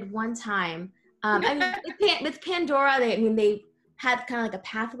escorted one time. With Pandora, they had kind of a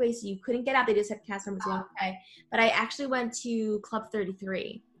pathway, so you couldn't get out. They just had cast members going away. But I actually went to Club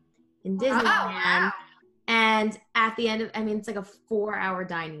 33 in Disneyland. wow. And at the end of, it's a 4-hour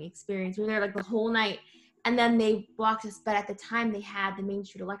dining experience. We were there the whole night. And then they walked us, but at the time they had the Main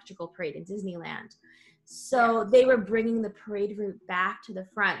Street Electrical Parade in Disneyland. So they were bringing the parade route back to the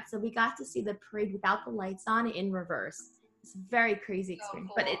front. So we got to see the parade without the lights on in reverse. It's a very crazy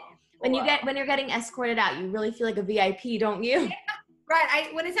experience. But when you're getting escorted out, you really feel like a VIP, don't you?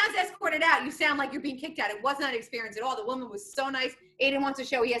 Right. When it sounds escorted out, you sound like you're being kicked out. It wasn't that experience at all. The woman was so nice. Aiden wants to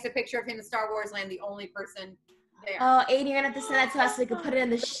show. He has a picture of him in Star Wars Land, the only person there. Oh, Aiden, you're going to have to send that to us so we can put it in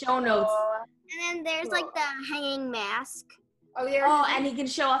the show notes. And then there's the hanging mask. Oh, yeah. Oh, and he can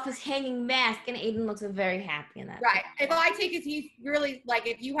show off his hanging mask, and Aiden looks very happy in that. Right. If I take it, he's really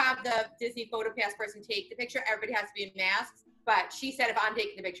if you have the Disney Photo Pass person take the picture, everybody has to be in masks. But she said if I'm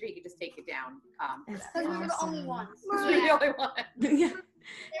taking the picture, he could just take it down. That's because we were the only awesome. ones. We're the only one. Yeah.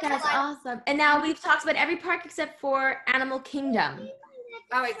 That's awesome. And now we've talked about every park except for Animal Kingdom.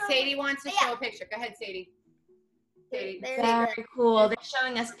 All right, Sadie wants to show a picture. Go ahead, Sadie. Sadie. Very cool. They're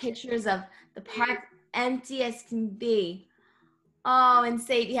showing us pictures of the park empty as can be. Oh, and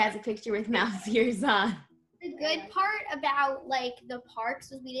Sadie has a picture with mouse ears on. The good part about the parks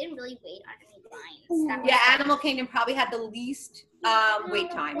was we didn't really wait on any lines. That was Yeah, Animal Kingdom probably had the least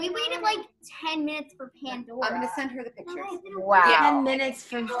wait time. We waited 10 minutes for Pandora. I'm gonna send her the pictures. Wow. Yeah. 10 minutes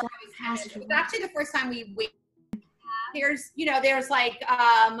for It Fast was Food. actually the first time we waited. There's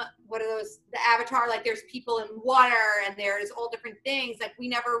what are those? The Avatar, there's people in water and there's all different things we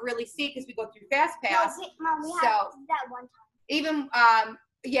never really see because we go through Fast Pass. Mom, we So- had that one time. Even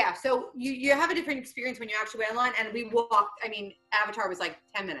so you have a different experience when you actually went online, and we walked. Avatar was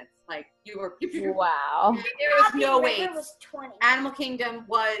 10 minutes. You were. Wow. There was no Happy wait. River was 20. Animal Kingdom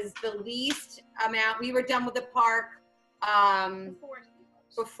was the least amount. We were done with the park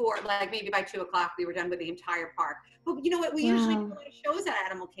before, maybe by 2 o'clock, we were done with the entire park. But you know what? We usually do a lot of shows at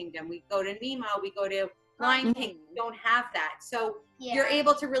Animal Kingdom. We go to Nemo. We go to Lion King. We don't have that, so you're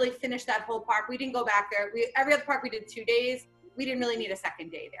able to really finish that whole park. We didn't go back there. Every other park we did 2 days. We didn't really need a second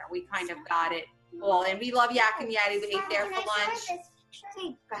day there. We kind of got it all, and we love Yak and Yeti. We ate there for lunch.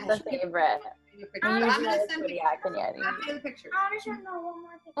 picture. The favorite. I'm Usually gonna it's send pretty pictures. iconic. I'll send the pictures. I want to show you one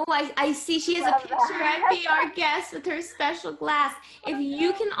more picture. Oh, I see she has a Love picture that. at Be Our Guest with her special glass. If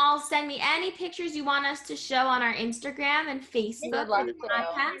you can all send me any pictures you want us to show on our Instagram and Facebook love for the to.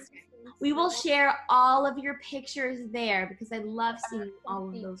 podcast, we will share all of your pictures there because I love seeing all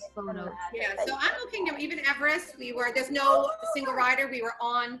of those photos. Yeah, so Animal Kingdom, even Everest, there's no single rider. We were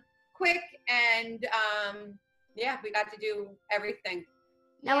on quick and yeah, we got to do everything.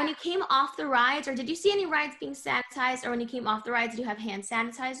 Now, when you came off the rides, or did you see any rides being sanitized, or when you came off the rides, did you have hand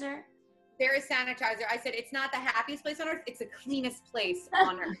sanitizer? There is sanitizer. I said it's not the happiest place on earth, it's the cleanest place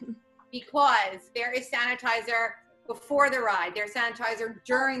on earth because there is sanitizer before the ride, there's sanitizer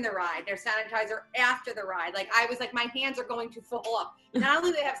during the ride, there's sanitizer after the ride. Like I was like, my hands are going to fall off. Not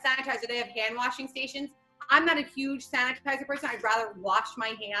only do they have sanitizer, they have hand washing stations. I'm not a huge sanitizer person. I'd rather wash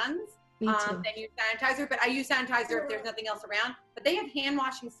my hands Me too. than use sanitizer, but I use sanitizer if there's nothing else around. But they have hand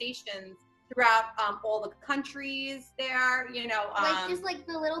washing stations throughout all the countries there, you know. Like just like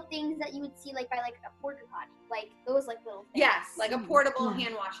the little things that you would see like by like a porta potty, like those like little things. Yes, like a portable Yeah.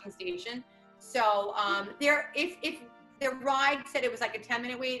 hand washing station. So if the ride said it was like a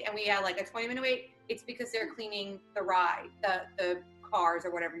 10-minute wait and we had like a 20-minute wait, it's because they're cleaning the ride, the cars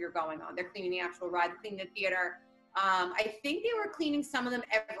or whatever you're going on. They're cleaning the actual ride, cleaning the theater. I think they were cleaning some of them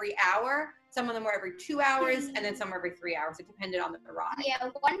every hour, some of them were every 2 hours, and then some were every 3 hours. It depended on the ride. Yeah,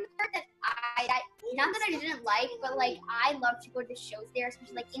 one part that not that I didn't like, but like I love to go to shows there,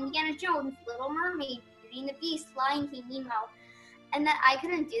 especially like Indiana Jones, Little Mermaid, Beauty and the Beast, Lion King, Nemo, and that I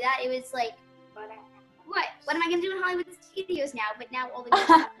couldn't do that. It was like, what am I gonna do in Hollywood Studios now? But now all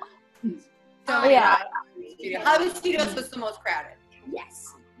the So Yeah. Hollywood Studios was the most crowded.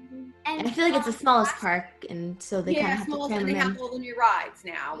 yes, And I feel like it's the smallest park, and so they kind of Yeah, have to small, cram and they them in. have all the new rides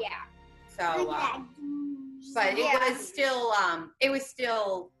now. yeah. So, but it was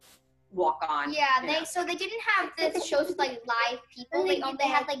still walk on. Yeah, you know. they didn't have the shows with like live people. They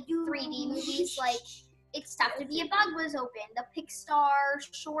had like 3D movies. Like It's Tough to Be a Bug was open. The Pixar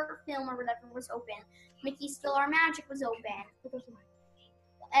short film or whatever was open. Mickey's Still Our Magic was open.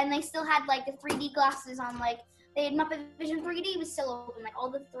 And they still had like the 3D glasses on. Like they had Muppet Vision 3D was still open. Like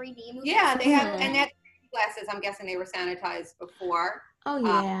all the 3D movies. Yeah, they have, Mhm. and that glasses. I'm guessing they were sanitized before, Oh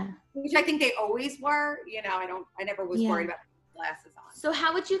yeah. which I think they always were. You know, I never was Yeah. worried about glasses on. So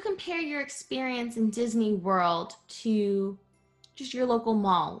how would you compare your experience in Disney World to just your local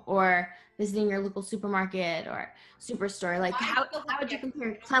mall or visiting your local supermarket or superstore? Like how would you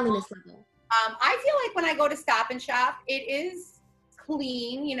compare cleanliness level? I feel like when I go to Stop and Shop, it is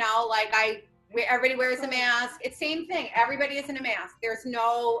clean. You know, like everybody wears a mask. It's same thing. Everybody is in a mask. There's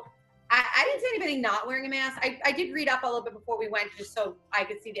no. I didn't see anybody not wearing a mask. I did read up a little bit before we went just so I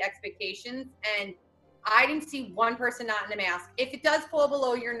could see the expectations, and I didn't see one person not in a mask. If it does fall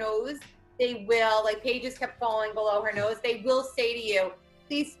below your nose, they will, like Paige kept falling below her nose, they will say to you,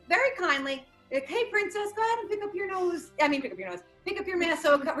 please, very kindly, like, hey, princess, go ahead and pick up your mask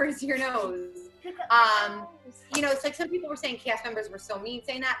so it covers your nose. You know, it's like some people were saying cast members were so mean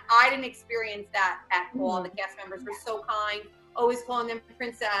saying that. I didn't experience that at all. The cast members were so kind, always calling them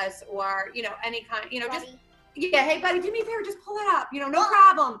princess or, you know, any kind, you know, just, yeah, hey, buddy, do me a favor, just pull it up, you know, no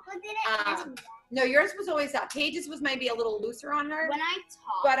problem. No, yours was always up. Paige's was maybe a little looser on her. When I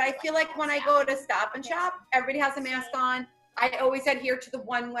talk, But I feel like when I go to Stop and Shop, everybody has a mask on. I always adhere to the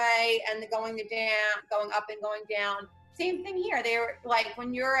one way and the going up and going down. Same thing here. They're like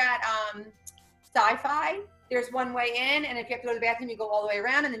when you're at Sci-Fi, there's one way in, and if you have to go to the bathroom, you go all the way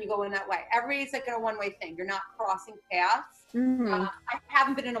around, and then you go in that way. Everybody's like in a one-way thing. You're not crossing paths. Mm-hmm. I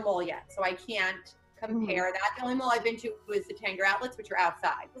haven't been in a mall yet, so I can't compare that. The only mall I've been to was the Tanger Outlets, which are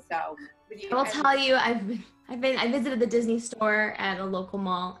outside. So I will tell you, I visited the Disney store at a local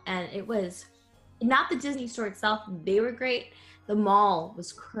mall, and it was not the Disney store itself. They were great. The mall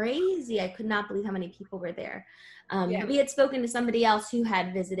was crazy. I could not believe how many people were there. We had spoken to somebody else who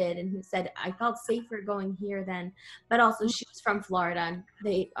had visited and who said, I felt safer going here then, but also she was from Florida and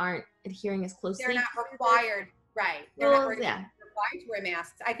they aren't adhering as closely. They're not required, right? They're not required to wear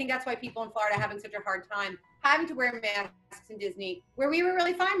masks. I think that's why people in Florida are having such a hard time having to wear masks in Disney, where we were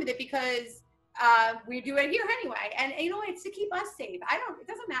really fine with it because we do it here anyway. And you know, it's to keep us safe. It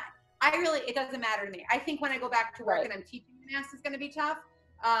doesn't matter. It doesn't matter to me. I think when I go back to work and I'm teaching the mask is going to be tough,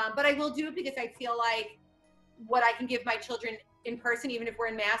 but I will do it because I feel like what I can give my children in person, even if we're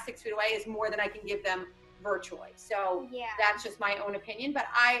in masks 6 feet away, is more than I can give them virtually. So that's just my own opinion. But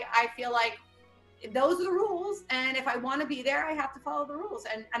I feel like those are the rules. And if I want to be there, I have to follow the rules.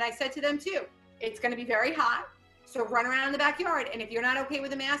 And I said to them too, it's going to be very hot. So run around in the backyard. And if you're not okay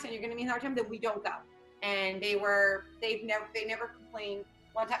with a mask and you're going to be in a hard time, then we don't go. and they never complained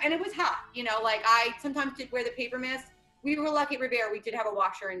one time. And it was hot, you know, like I sometimes did wear the paper mask. We were lucky at Riviera, we did have a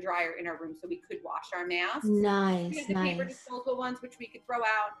washer and dryer in our room, so we could wash our masks. Nice, We had the paper disposable ones, which we could throw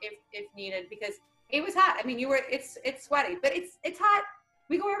out if needed, because it was hot. I mean, it's sweaty, but it's hot.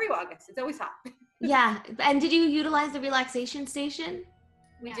 We go every August. It's always hot. Yeah. And did you utilize the relaxation station?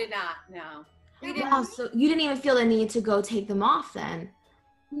 We did not, no. We didn't. Wow, so you didn't even feel the need to go take them off then?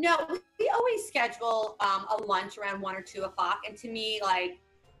 No, we always schedule a lunch around 1 or 2 o'clock, and to me, like,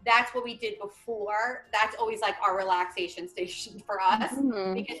 that's what we did before. That's always like our relaxation station for us, because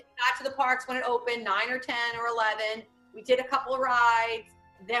we got to the parks when it opened, 9 or 10 or 11. We did a couple of rides,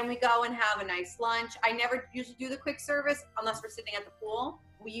 then we go and have a nice lunch. I never usually do the quick service unless we're sitting at the pool.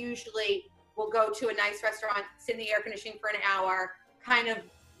 We usually will go to a nice restaurant, sit in the air conditioning for an hour, kind of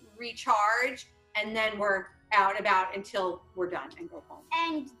recharge, and then we're out and about until we're done and go home.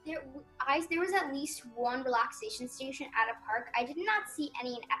 And there was at least one relaxation station at a park. I did not see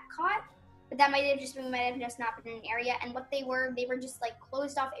any in Epcot, but that might have just not been an area. And what they were just like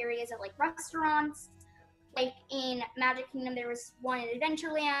closed off areas of like restaurants. Like in Magic Kingdom, there was one in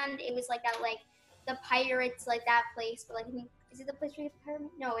Adventureland. It was like that, like the pirates, like that place. But like, is it the place where you get the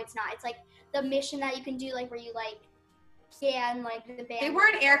pirate? No, it's not. It's like the mission that you can do, like where you like scan like the band. They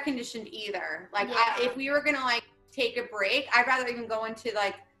weren't air conditioned either. Like if we were gonna like take a break, I'd rather even go into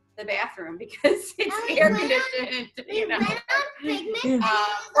like the bathroom because it's air conditioned. You know,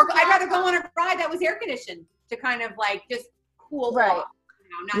 or I'd rather go on a ride that was air conditioned to kind of like just cool off.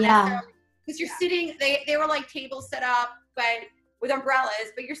 You know, not necessarily because you're sitting. They were like tables set up, but with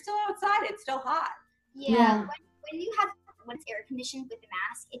umbrellas, but you're still outside. It's still hot. Yeah. When it's air conditioned with the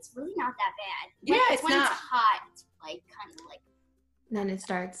mask, it's really not that bad. When not. It's hot, like kind of like. Then it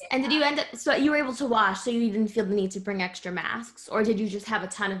starts. And did you end up, so you were able to wash, so you didn't feel the need to bring extra masks, or did you just have a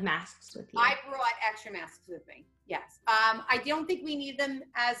ton of masks with you? I brought extra masks with me. Yes. I don't think we need them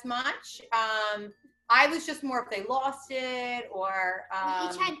as much. I was just more if they lost it or. We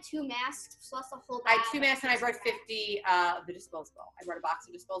each had 2 masks, so that's the whole. I had 2 masks and I brought 50 of the disposable. I brought a box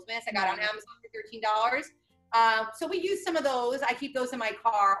of disposable masks. I got on Amazon for $13. So we use some of those. I keep those in my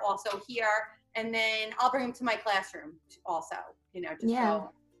car also here, and then I'll bring them to my classroom also. You know, just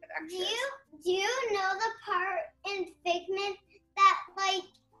so extras. Do you know the part in Figment that like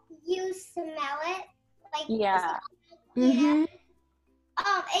you smell it? Like Mm-hmm.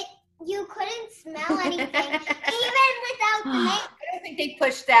 You couldn't smell anything even without the makeup.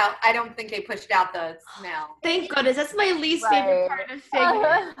 I don't think they pushed out the smell. Thank goodness. That's my least favorite part of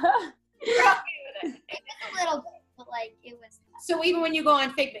Figment. You're okay with it. A little bit, but like it was. So even when you go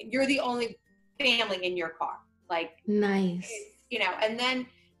on Figment, you're the only family in your car. Like nice. You know, and then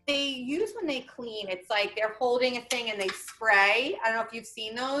they use when they clean, it's like they're holding a thing and they spray. I don't know if you've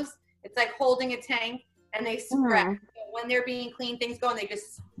seen those. It's like holding a tank and they spray. So when they're being clean, things go and they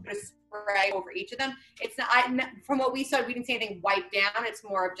just put a spray over each of them. It's not, from what we saw, we didn't see anything wiped down. It's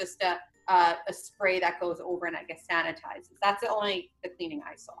more of just a spray that goes over and I guess sanitizes. That's the cleaning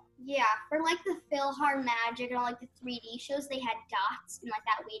I saw. Yeah, for like the PhilharMagic and all like the 3D shows, they had dots in like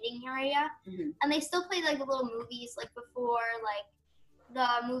that waiting area, and they still played like the little movies like before, like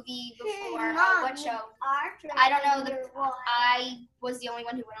the movie before what show? I don't know. I was the only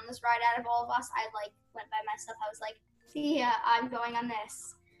one who went on this ride out of all of us. I like went by myself. I was like, yeah, I'm going on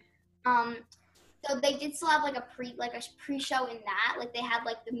this. So they did still have like a pre-show in that. Like they had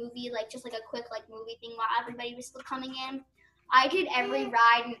like the movie, like just like a quick like movie thing while everybody was still coming in. I did every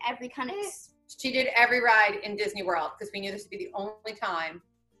ride and every kind of. She did every ride in Disney World because we knew this would be the only time.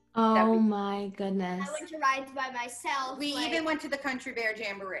 Oh my goodness. I went to rides by myself. We even went to the Country Bear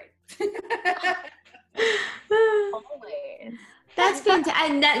Jamboree. That's fantastic.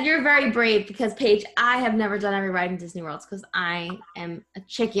 And you're very brave because, Paige, I have never done every ride in Disney World because I am a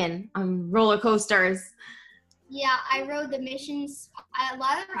chicken on roller coasters. Yeah, I rode the Missions. A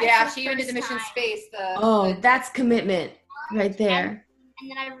lot of rides. Yeah, she even did the Mission Space. That's commitment right there.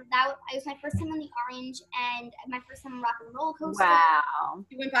 And then it was my first time on the Orange and my first time on Rock and Roller Coaster. Wow.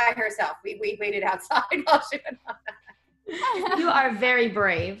 She went by herself. We waited outside while she went on that. You are very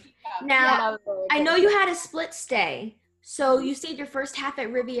brave. Now, I know you had a split stay. So you stayed your first half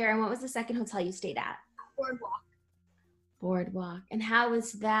at Riviera, and what was the second hotel you stayed at? Boardwalk. And how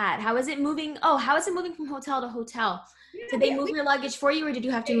was that? How is it moving? Oh, how is it moving from hotel to hotel? Did they move your luggage for you, or did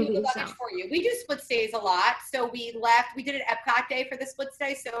you have to move it yourself? Luggage for you. We do split stays a lot. So we did an Epcot day for the split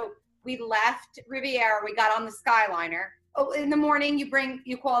stay. So we left Riviera. We got on the Skyliner. Oh, in the morning,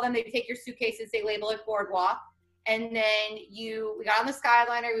 you call them. They take your suitcases. They label it Boardwalk. And then we got on the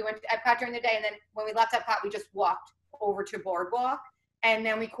Skyliner. We went to Epcot during the day. And then when we left Epcot, we just walked over to Boardwalk. And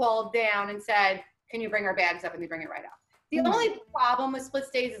then we called down and said, can you bring our bags up? And they bring it right up. The only problem with split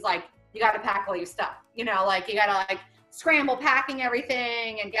stays is like, you got to pack all your stuff, you know, like you got to like scramble packing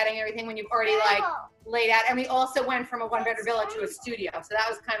everything and getting everything when you've already like laid out. And we also went from a 1-bedroom villa to a studio. So that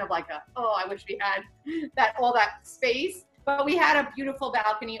was kind of like I wish we had all that space. But we had a beautiful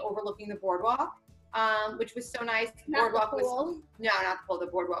balcony overlooking the boardwalk, which was so nice. The boardwalk was not the pool, the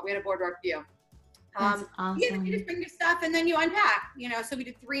boardwalk. We had a boardwalk view. That's awesome. You just bring your stuff and then you unpack, you know. So we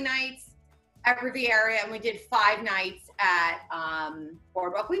did 3 nights at Riviera and we did 5 nights at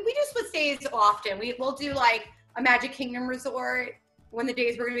boardwalk. We do split stays often. We'll do like a Magic Kingdom resort when the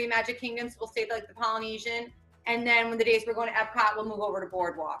days we're going to be Magic Kingdoms. We'll stay like the Polynesian, and then when the days we're going to Epcot, we'll move over to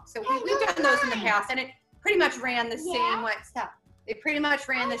boardwalk. So we've done those in the past, and it pretty much ran the same way. It pretty much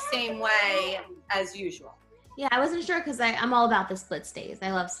ran the same way as usual. Yeah, I wasn't sure because I'm all about the split stays.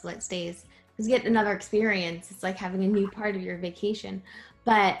 I love split stays because you get another experience. It's like having a new part of your vacation.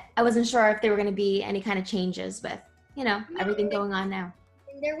 But I wasn't sure if there were going to be any kind of changes with, you know, everything going on now.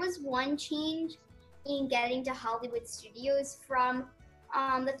 There was one change in getting to Hollywood Studios from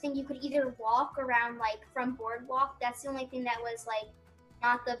the thing you could either walk around like from Boardwalk. That's the only thing that was like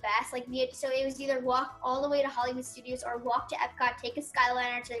not the best. Like so it was either walk all the way to Hollywood Studios or walk to Epcot, take a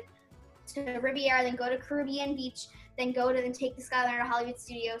Skyliner to Riviera, then go to Caribbean Beach, then take the Skyliner to Hollywood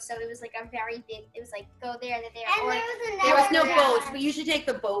Studios. So it was like a very big. It was like go there, then there. And there was no boats. We usually take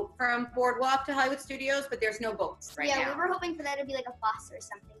the boat from Boardwalk to Hollywood Studios, but there's no boats right now. Yeah, we were hoping for that to be like a bus or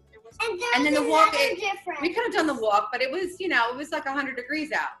something. And then the walk, we could have done the walk, but it was, you know, it was like 100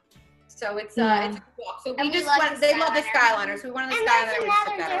 degrees out. So it's a walk. So we just went, they love the Skyliner, so we went on the Skyliner and we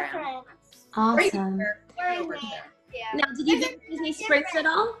took that around. Awesome. Yeah. Now, did you visit Disney Springs at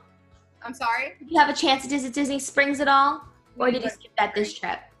all? I'm sorry? Did you have a chance to visit Disney Springs at all? Or did you skip that this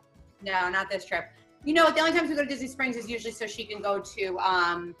trip? No, not this trip. You know, the only times we go to Disney Springs is usually so she can go to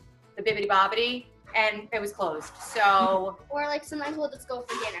the Bibbidi Bobbidi. And it was closed. So or like sometimes we'll just go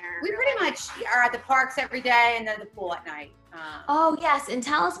for dinner. We pretty much are at the parks every day and then the pool at night. Oh yes, and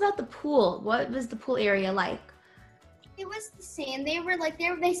tell us about the pool. What was the pool area like? It was the same. They were like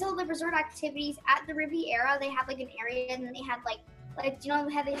they sell the resort activities at the Riviera. They had like an area and then they had like do you know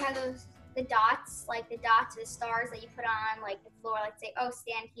how they had those the dots, like the stars that you put on like the floor, like say, oh,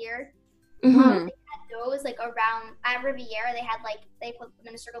 stand here. Mm-hmm. They had those like around at Riviera. They had like they put them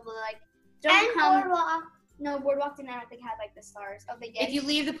in a circle, but like Boardwalk. No, Boardwalk didn't. I don't think had like the stars. Oh, they did. If you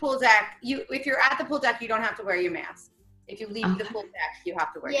leave the pool deck, if you're at the pool deck, you don't have to wear your mask. If you leave the pool deck, you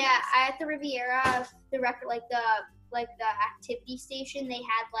have to wear your mask. Yeah, at the Riviera, the activity station, they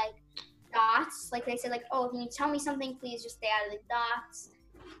had like dots. Like they said, like, oh, can you tell me something, please just stay out of the dots.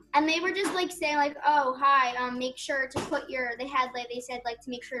 And they were just like saying like, oh, hi, make sure to put your. They said like to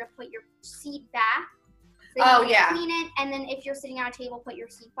make sure to put your seat back. So clean it, and then if you're sitting at a table, put your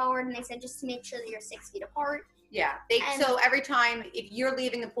seat forward. And they said just to make sure that you're 6 feet apart. Yeah. So every time, if you're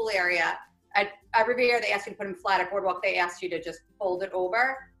leaving the pool area, at Riviera, they ask you to put them flat. At Boardwalk, they ask you to just fold it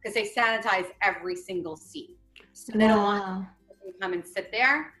over because they sanitize every single seat. So they don't want you to come and sit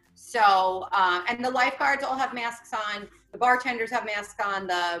there. So, and the lifeguards all have masks on. The bartenders have masks on.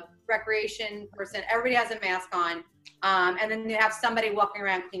 The recreation person, everybody has a mask on. And then you have somebody walking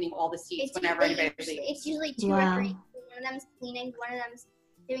around cleaning all the seats whenever anybody leaves. It's usually 2 or 3. One of them's cleaning, one of them's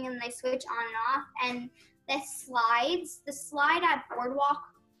doing a nice switch on and off. And the slide at Boardwalk,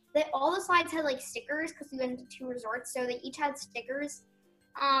 all the slides had like stickers because we went to 2 resorts, so they each had stickers.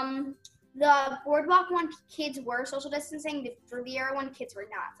 The Boardwalk one, kids were social distancing. The Riviera one, kids were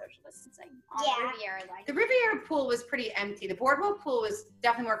not social distancing. The Riviera pool was pretty empty. The Boardwalk pool was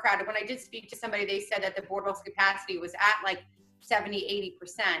definitely more crowded. When I did speak to somebody, they said that the Boardwalk's capacity was at like 70-80%,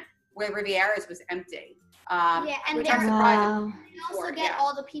 where Riviera's was empty. And which I'm surprised. They also get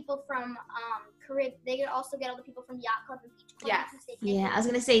all the people from They could also get all the people from Yacht Club and Beach Club. Yes. Yeah, I was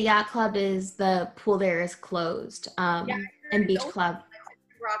gonna say Yacht Club is the pool there is closed. And Beach Club.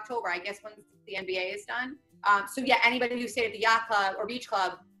 For October, I guess, when the NBA is done. So yeah, anybody who stayed at the Yacht Club or Beach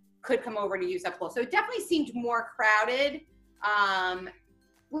Club could come over to use that pool. So it definitely seemed more crowded. It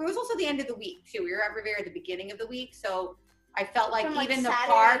was also the end of the week too. We were at Riviera at the beginning of the week, so I felt like even the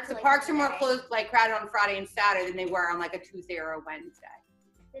parks are more closed, like crowded on Friday and Saturday than they were on like a Tuesday or a Wednesday.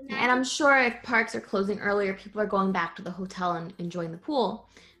 And I'm sure if parks are closing earlier, people are going back to the hotel and enjoying the pool.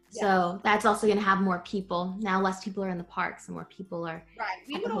 So that's also going to have more people. Now less people are in the parks and more people are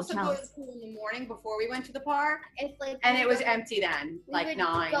We at would the also hotels. go to the pool in the morning before we went to the park. And it was empty then, like 9. We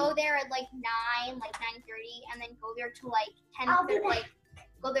would go there at like 9, like 9:30, and then go there to like 10,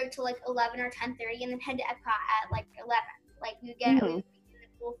 go there to like 11 or 10:30, and then head to Epcot at like 11. Like we get in the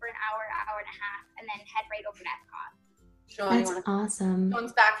pool for an hour and a half, and then head right over to Epcot. Sean, That's awesome.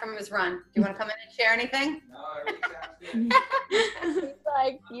 Sean's back from his run. Do you want to come in and share anything? He's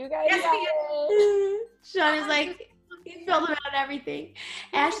like, you guys Yes, got we- it. Sean is like, he filled around everything.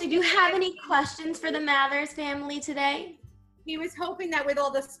 Ashley, do you have any questions for the Mathers family today? He was hoping that with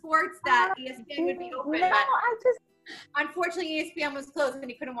all the sports that ESPN would be open, No, but I just unfortunately ESPN was closed and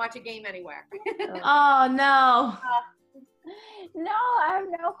he couldn't watch a game anywhere. Oh, no. No, I have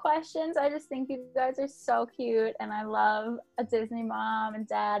no questions. I just think you guys are so cute, and I love a Disney mom and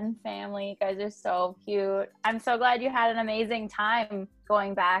dad and family. You guys are so cute. I'm so glad you had an amazing time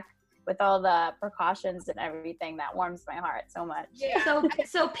going back with all the precautions and everything. That warms my heart so much. Yeah.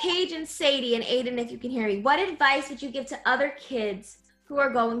 So Paige and Sadie and Aiden, if you can hear me, what advice would you give to other kids who are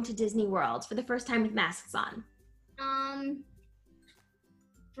going to Disney World for the first time with masks on?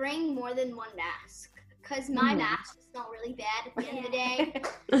 Bring more than one mask, because my mask smell really bad at the end of the day.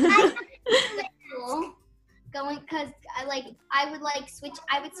 Cool. Going, because I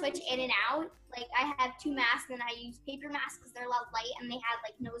would switch in and out. Like, I have two masks, and I use paper masks because they're a lot light, and they had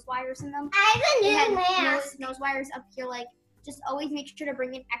like nose wires in them. I have They a had new mask. nose wires up here. Like, just always make sure to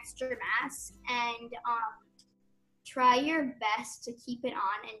bring an extra mask, and try your best to keep it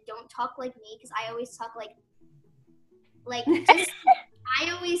on, and don't talk like me, because I always talk like just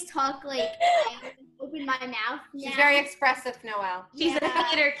I always talk like I always open my mouth. She's now. very expressive, Noelle. She's a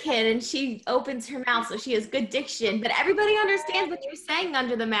theater kid and she opens her mouth, so she has good diction, but everybody understands what you're saying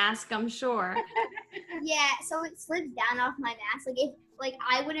under the mask, I'm sure. Yeah, so it slips down off my mask. Like, if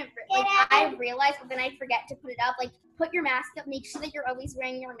I wouldn't I realized, but then I forget to put it up. Like, put your mask up. Make sure that you're always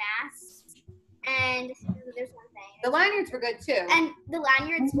wearing your mask. And there's one thing. The lanyards were good too. And the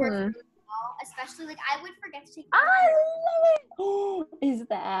lanyards work really well, especially like I would forget to take. I love it. Oh, is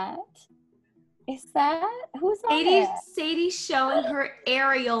that who's that? Sadie's showing her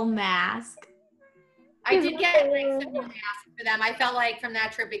Ariel mask. I did get like some new masks for them. I felt like from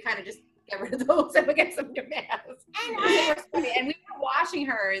that trip we kind of just get rid of those and we get some new masks. And we were washing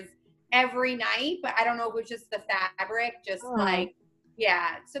hers every night, but I don't know if it was just the fabric, like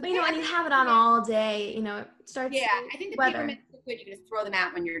yeah. So But, when you have it on all day, it starts. Yeah, I think the paper mints are good. You can just throw them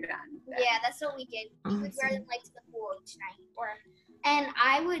out when you're done. Yeah, that's what we did. We would wear them like to the pool each night, and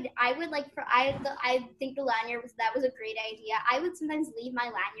I would like I think the lanyard was a great idea. I would sometimes leave my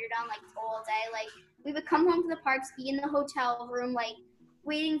lanyard on like all day. Like, we would come home from the parks, be in the hotel room, like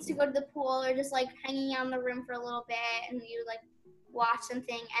waiting to go to the pool, or just like hanging out in the room for a little bit, and you would like watch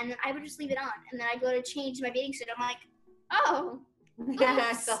something, and then I would just leave it on, and then I go to change my bathing suit. I'm like, oh. Yeah,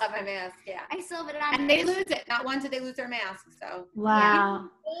 I still have my mask. Yeah, I still have it on. And they lose it. Not once did they lose their mask. So wow.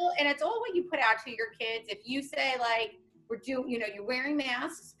 And it's all what you put out to your kids. If you say like you're wearing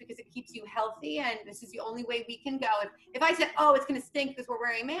masks because it keeps you healthy, and this is the only way we can go. If I said, oh, it's going to stink because we're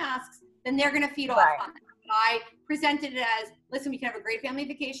wearing masks, then they're going to feed off on that. But I presented it as, listen, we can have a great family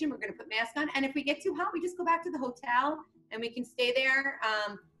vacation. We're going to put masks on, and if we get too hot, we just go back to the hotel and we can stay there.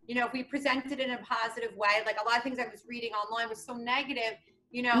 If we presented it in a positive way, like a lot of things I was reading online was so negative,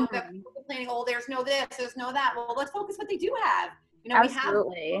 that people complaining, oh, there's no this, there's no that. Well, let's focus what they do have.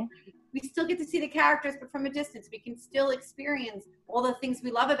 Absolutely. We still get to see the characters, but from a distance. We can still experience all the things we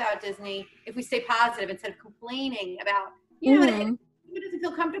love about Disney if we stay positive instead of complaining about, if it doesn't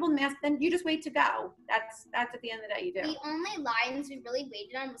feel comfortable in the mask, then you just wait to go. That's at the end of the day you do. The only lines we really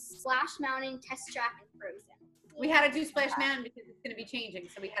waited on was Splash Mountain, Test Track, and Frozen. We had to do Splash Mountain because it's going to be changing,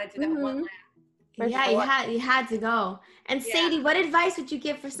 so we had to do that one last. Yeah, you had to go. And Sadie, what advice would you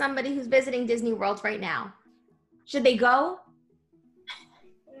give for somebody who's visiting Disney World right now? Should they go?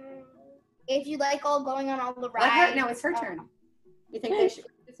 If you like going on all the rides. No, it's her turn. You think they should go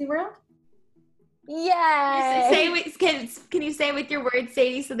to Disney World? Yeah. Can you say it with your words,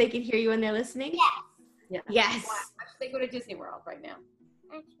 Sadie, so they can hear you when they're listening? Yes. Yes. Why should they go to Disney World right now?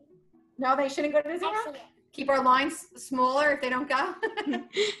 No, they shouldn't go to Disney World? Keep our lines smaller if they don't go.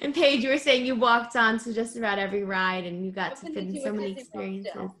 And Paige, you were saying you walked on to just about every ride and you got to fit in so many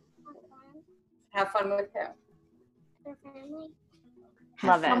experiences. Have fun with them.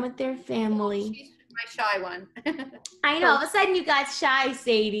 Have fun with their family. She's my shy one. I know. All of a sudden you got shy,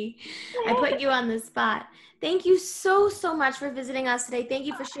 Sadie. I put you on the spot. Thank you so much for visiting us today. Thank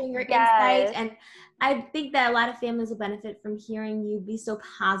you for sharing your insights. And I think that a lot of families will benefit from hearing you be so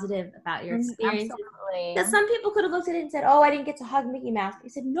positive about your experiences. Absolutely. Because some people could have looked at it and said, oh, I didn't get to hug Mickey Mouse. You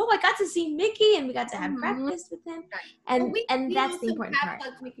said, no, I got to see Mickey and we got to have breakfast with him. And and that's the important part.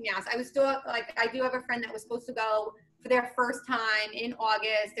 Mickey Mouse. I was still I do have a friend that was supposed to go for their first time in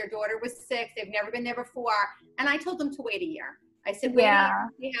August. Their daughter was 6. They've never been there before. And I told them to wait a year. I said, wait a year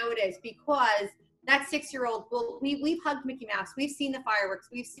and see how it is, because that 6-year-old, we've hugged Mickey Mouse. We've seen the fireworks.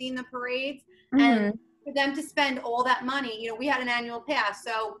 We've seen the parades. And for them to spend all that money, we had an annual pass,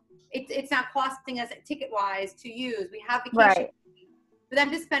 so it's not costing us ticket-wise to use. We have vacation. Right. For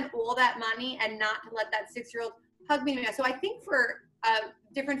them to spend all that money and not to let that 6-year-old hug me. So I think for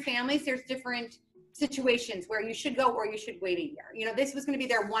different families, there's different situations where you should go or you should wait a year. This was going to be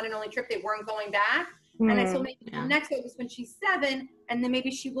their one and only trip. They weren't going back. And I told maybe next August when she's 7, and then maybe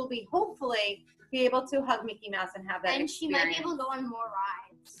she will hopefully be able to hug Mickey Mouse and have that And experience. she might be able to go on more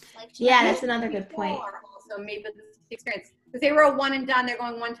rides. Yeah, that's another good point. Also, maybe the experience, because they were a one and done. They're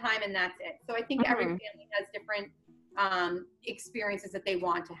going one time and that's it. So I think every family has different experiences that they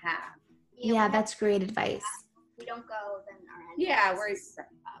want to have. Yeah, that's great advice. If we don't go, then our end. Yeah, we're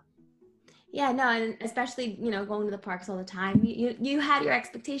Yeah, no, and especially, going to the parks all the time. You had your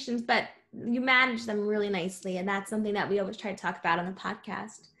expectations, but you managed them really nicely. And that's something that we always try to talk about on the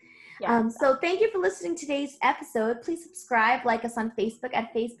podcast. Yes. So thank you for listening to today's episode. Please subscribe, like us on Facebook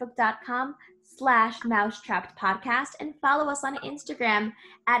at facebook.com/mousetrappedpodcast, and follow us on Instagram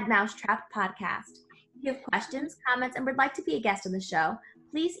at mousetrappedpodcast. If you have questions, comments, and would like to be a guest on the show,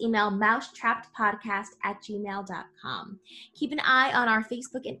 please email mousetrappedpodcast@gmail.com. Keep an eye on our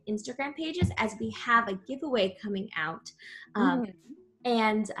Facebook and Instagram pages as we have a giveaway coming out.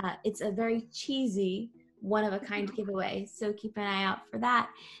 And it's a very cheesy, one-of-a-kind giveaway. So keep an eye out for that.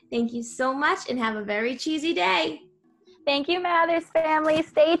 Thank you so much and have a very cheesy day. Thank you, Mathers family.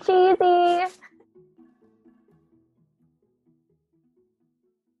 Stay cheesy.